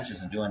on the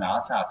benches and doing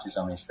autopsies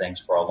on these things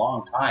for a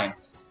long time,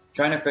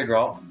 trying to figure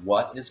out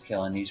what is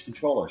killing these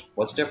controllers.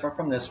 What's different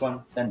from this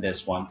one than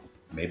this one?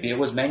 Maybe it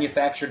was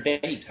manufactured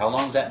date. How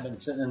long has that been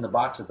sitting in the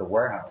box at the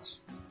warehouse?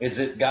 Is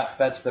it got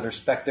FETs that are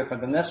spec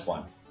different than this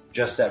one?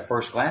 Just at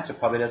first glance, it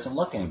probably doesn't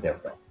look any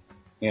different.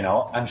 You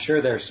know, I'm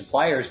sure their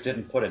suppliers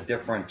didn't put a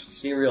different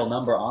serial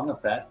number on the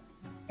FET,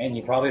 and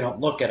you probably don't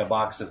look at a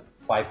box of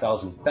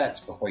 5,000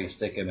 FETs before you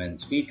stick them in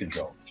speed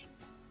controllers.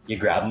 You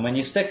grab them and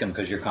you stick them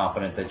because you're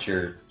confident that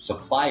your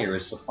supplier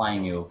is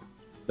supplying you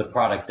the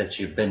product that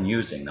you've been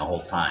using the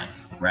whole time,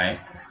 right?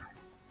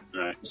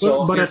 Right.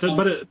 So,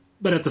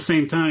 but at the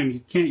same time, you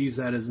can't use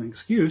that as an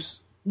excuse.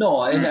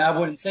 no, and I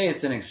wouldn't say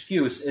it's an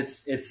excuse.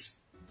 It's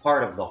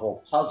part of the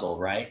whole puzzle,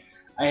 right?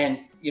 And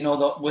you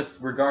know, with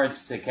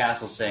regards to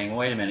Castle saying,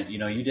 "Wait a minute, you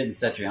know, you didn't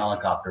set your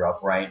helicopter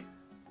up right."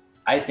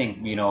 I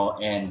think, you know,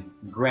 and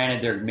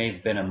granted, there may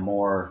have been a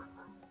more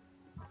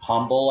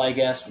humble, I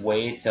guess,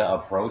 way to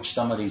approach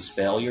some of these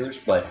failures,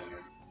 but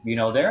you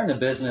know, they're in the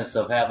business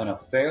of having a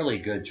fairly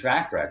good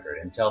track record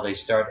until they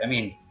start. I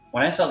mean,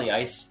 when I saw the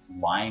ICE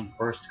line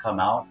first come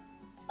out,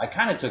 I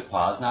kind of took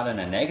pause, not in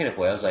a negative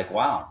way. I was like,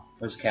 wow,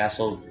 was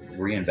Castle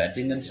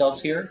reinventing themselves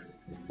here?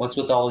 What's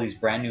with all these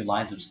brand new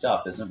lines of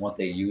stuff? Isn't what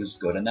they use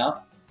good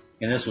enough?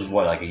 And this was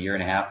what, like a year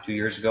and a half, 2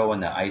 years ago,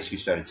 when the ICE, you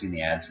started seeing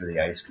the ads for the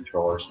ICE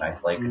controllers,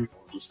 nice light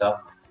controllers and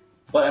stuff.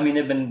 But I mean,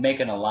 they've been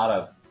making a lot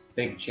of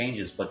big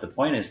changes, but the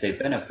point is they've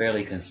been a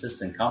fairly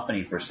consistent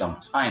company for some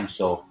time.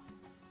 So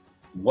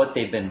what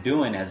they've been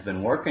doing has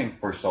been working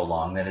for so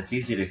long that it's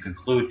easy to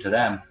conclude to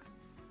them,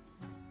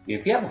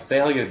 if you have a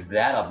failure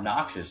that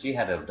obnoxious, you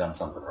had to have done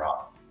something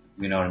wrong.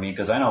 You know what I mean?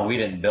 Because I know we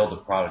didn't build a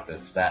product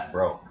that's that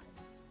broke.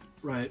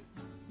 Right.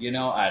 You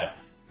know,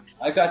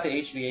 I've got the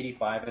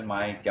HV85 in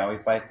my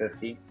Gaui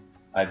 550.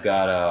 I've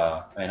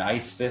got an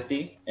ICE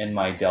 50 in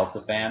my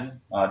Delta Fan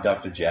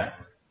ducted jet.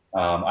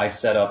 I've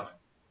set up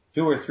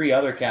 2 or 3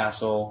 other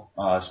Castle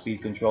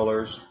speed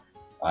controllers.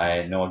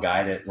 I know a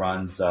guy that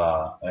runs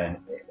an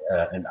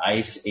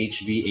ICE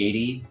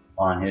HV80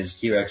 on his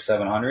T-Rex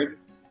 700.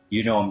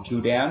 You know him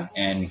too, Dan,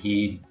 and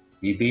he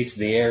beats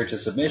the air to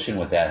submission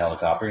with that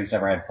helicopter. He's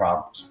never had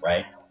problems,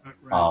 right?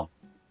 Right.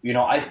 You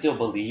know, I still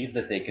believe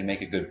that they can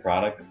make a good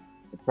product.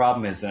 The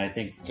problem is, and I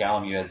think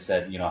Callum, you had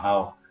said, you know,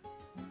 how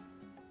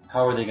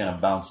are they going to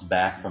bounce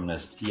back from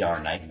this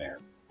PR nightmare?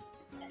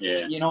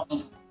 Yeah. You know,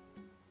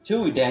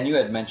 too, Dan, you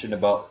had mentioned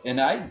about,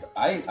 and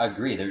I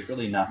agree, there's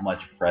really not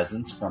much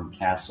presence from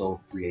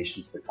Castle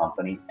Creations, the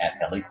company, at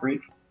Heli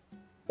Freak.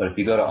 But if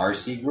you go to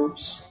RC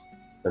Groups,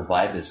 the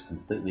vibe is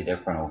completely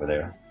different over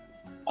there.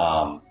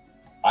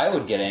 I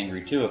would get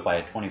angry too if I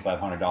had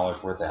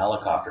 $2,500 worth of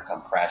helicopter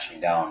come crashing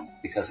down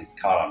because it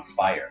caught on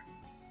fire,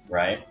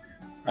 right?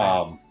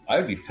 I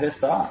would be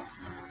pissed off.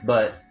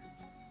 But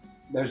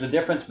there's a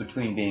difference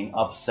between being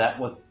upset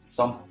with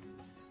some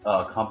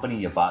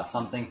company you bought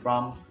something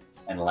from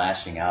and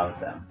lashing out at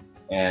them.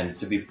 And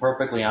to be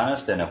perfectly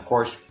honest, and of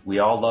course we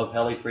all love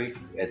Heli Freak,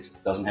 it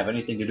doesn't have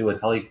anything to do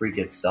with Heli Freak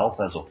itself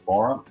as a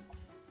forum,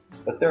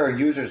 but there are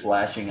users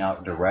lashing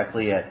out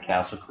directly at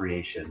Castle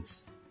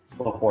Creations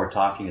before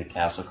talking to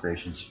Castle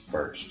Creations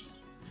first.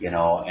 You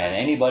know, and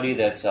anybody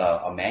that's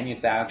a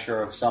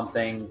manufacturer of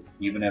something,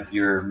 even if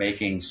you're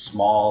making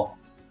small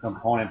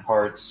component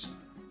parts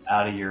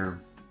out of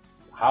your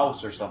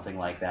house or something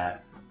like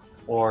that,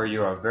 or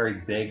you're a very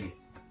big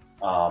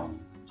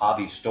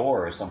hobby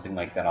store or something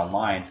like that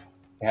online,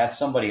 to have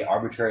somebody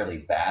arbitrarily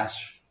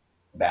bash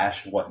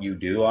what you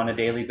do on a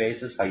daily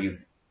basis, how you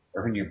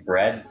earn your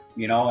bread,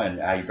 you know,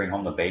 and how you bring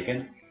home the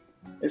bacon,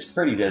 it's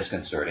pretty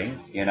disconcerting,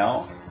 you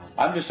know.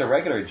 I'm just a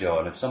regular Joe,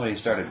 and if somebody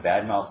started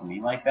bad-mouthing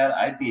me like that,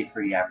 I'd be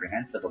pretty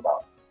apprehensive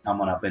about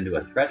coming up into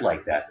a thread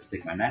like that to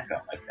stick my neck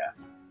out like that.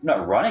 I'm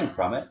not running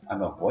from it,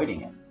 I'm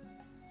avoiding it,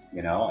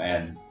 you know,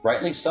 and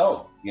rightly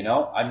so, you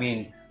know. I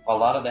mean, a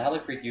lot of the Heli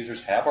Freak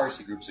users have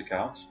RC Groups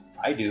accounts.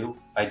 I do.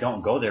 I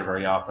don't go there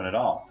very often at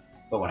all.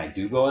 But when I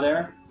do go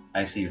there,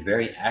 I see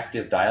very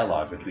active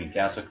dialogue between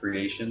Castle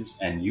Creations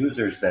and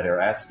users that are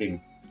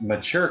asking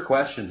mature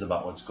questions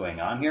about what's going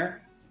on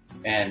here.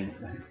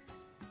 And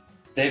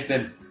they've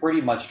been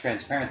pretty much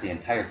transparent the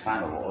entire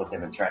time about what they've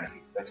been trying to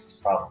fix this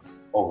problem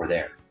over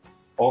there.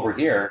 Over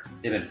here,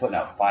 they've been putting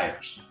out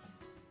fires.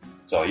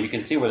 So you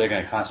can see where they're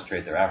going to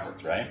concentrate their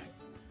efforts, right?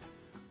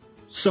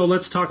 So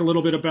let's talk a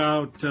little bit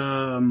about,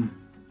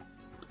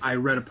 I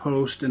read a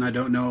post, and I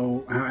don't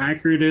know how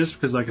accurate it is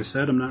because, like I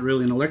said, I'm not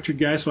really an electric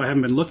guy, so I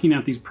haven't been looking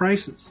at these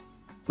prices.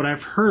 But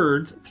I've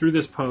heard through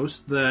this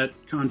post that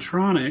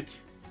Kontronik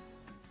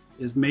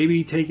is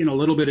maybe taking a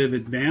little bit of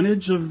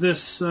advantage of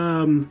this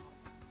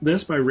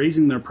by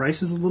raising their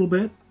prices a little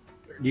bit.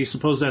 Do you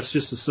suppose that's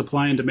just a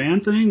supply and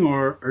demand thing,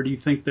 or do you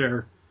think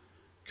they're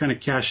kind of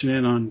cashing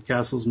in on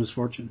Castle's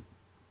misfortune?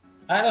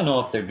 I don't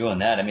know if they're doing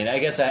that. I mean, I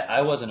guess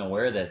I wasn't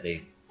aware that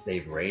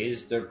they've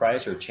raised their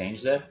price or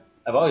changed it.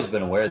 I've always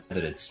been aware that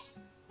it's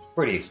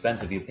pretty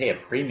expensive. You pay a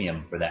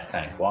premium for that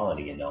kind of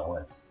quality, you know,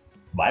 and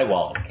my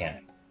wallet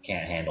can't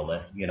handle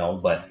it, you know.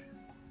 But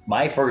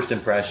my first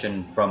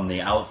impression from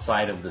the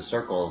outside of the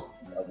circle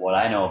of what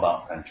I know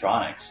about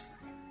Kontroniks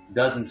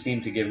doesn't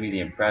seem to give me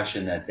the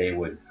impression that they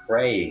would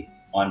prey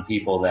on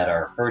people that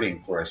are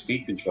hurting for a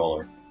speed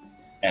controller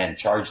and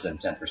charge them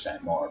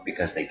 10% more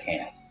because they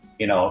can.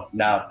 You know,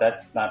 now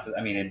that's not,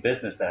 I mean, in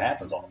business that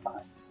happens all the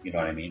time, you know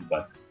what I mean?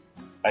 But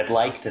I'd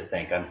like to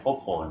think, I'm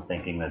hopeful in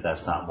thinking that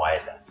that's not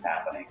why that's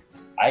happening.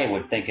 I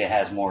would think it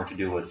has more to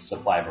do with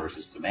supply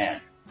versus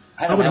demand.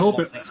 I would hope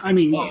it, I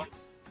mean,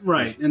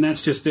 right, and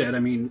that's just it. I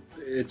mean,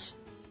 it's,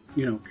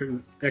 you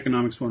know,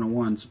 economics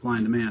 101, supply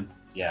and demand.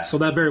 Yeah. So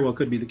that very well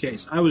could be the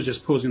case. I was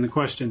just posing the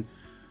question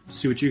to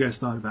see what you guys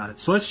thought about it.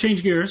 So let's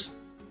change gears.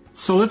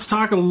 So let's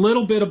talk a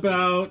little bit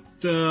about,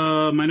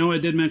 I know I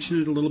did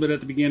mention it a little bit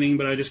at the beginning,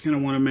 but I just kind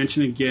of want to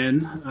mention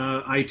again,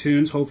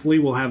 iTunes. Hopefully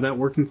we'll have that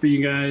working for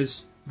you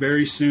guys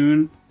very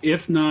soon,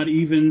 if not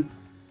even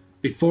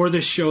before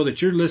this show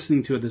that you're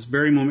listening to at this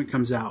very moment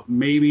comes out.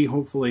 Maybe,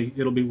 hopefully,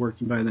 it'll be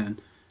working by then.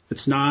 If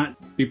it's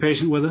not, be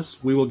patient with us.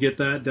 We will get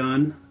that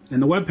done.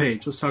 And the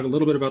webpage, let's talk a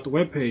little bit about the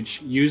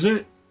webpage. Use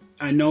it.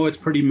 I know it's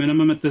pretty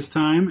minimum at this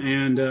time,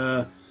 and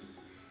the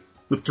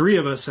three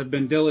of us have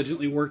been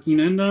diligently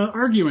working and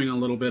arguing a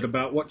little bit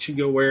about what should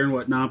go where and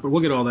what not, but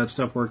we'll get all that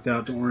stuff worked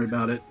out. Don't worry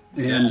about it.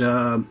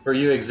 And for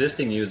you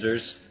existing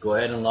users, go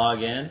ahead and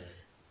log in.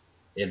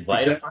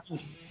 Invite a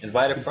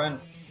friend.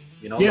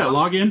 You know, yeah,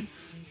 log in.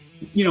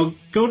 You know,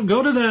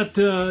 go to that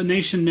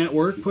Nation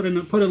Network. Put a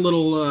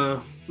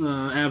little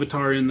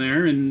avatar in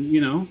there, and you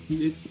know,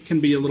 it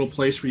can be a little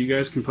place where you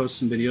guys can post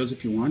some videos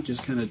if you want.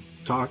 Just kind of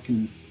talk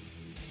and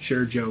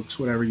share jokes,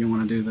 whatever you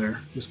want to do there.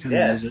 Just kind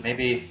of use it.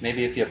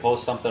 Maybe if you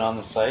post something on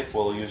the site,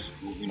 we'll use,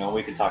 you know,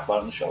 we can talk about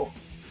it in the show.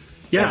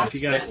 Yeah, if you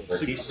got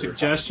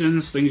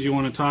suggestions, things you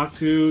want to talk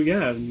to,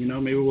 yeah, you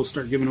know, maybe we'll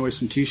start giving away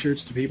some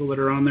T-shirts to people that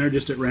are on there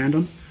just at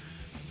random,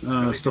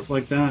 stuff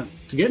like that.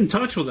 To get in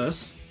touch with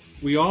us,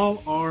 we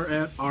all are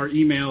at our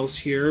emails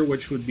here,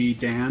 which would be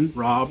Dan,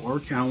 Rob, or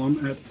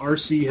Callum at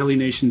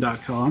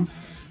rchelination.com.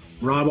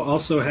 Rob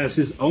also has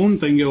his own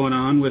thing going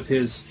on with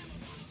his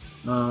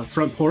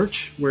front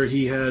porch, where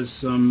he has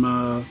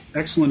some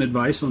excellent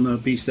advice on the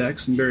Beast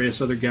X and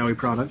various other Gowie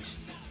products.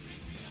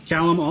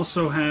 Callum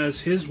also has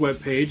his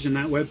webpage, and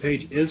that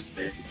webpage is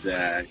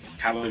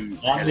Callum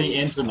on the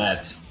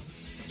internet.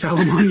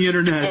 Callum on the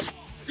internet.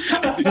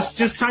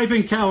 just type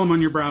in Callum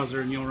on your browser,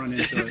 and you'll run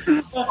into it.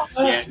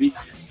 Yeah,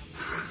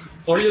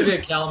 or you'll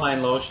get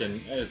calamine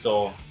lotion.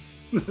 So,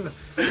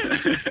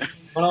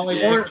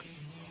 or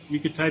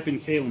you could type in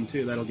Callum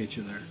too. That'll get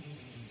you there.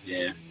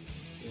 Yeah.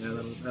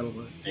 Yeah, that'll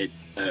work. It's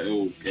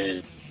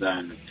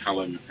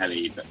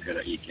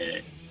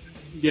callumheli.co.uk.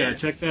 Yeah,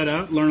 check that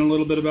out. Learn a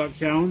little bit about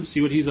Callum.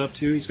 See what he's up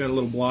to. He's got a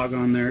little blog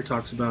on there.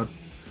 Talks about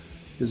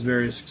his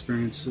various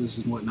experiences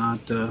and whatnot.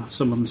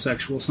 Some of them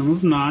sexual, some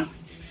of them not.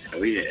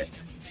 Oh yeah.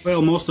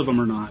 Well, most of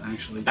them are not,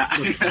 actually.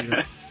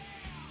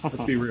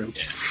 Let's be real.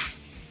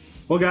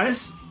 Well,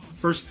 guys,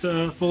 first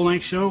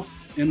full-length show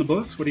in the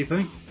books. What do you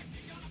think?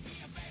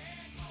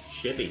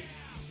 Shibby.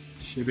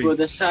 Well,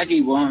 the saggy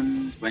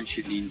ones, when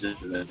she leans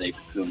over there, they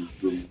become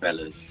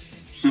umbrellas.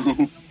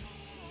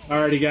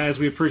 Alrighty, guys,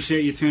 we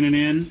appreciate you tuning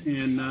in,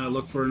 and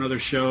look for another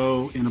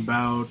show in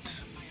about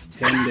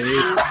 10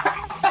 days.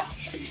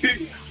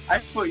 I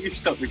thought you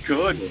stopped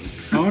recording.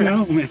 Oh,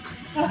 no, man.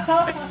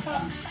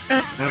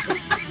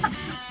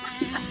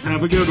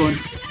 Have a good one.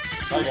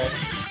 Bye,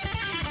 guys.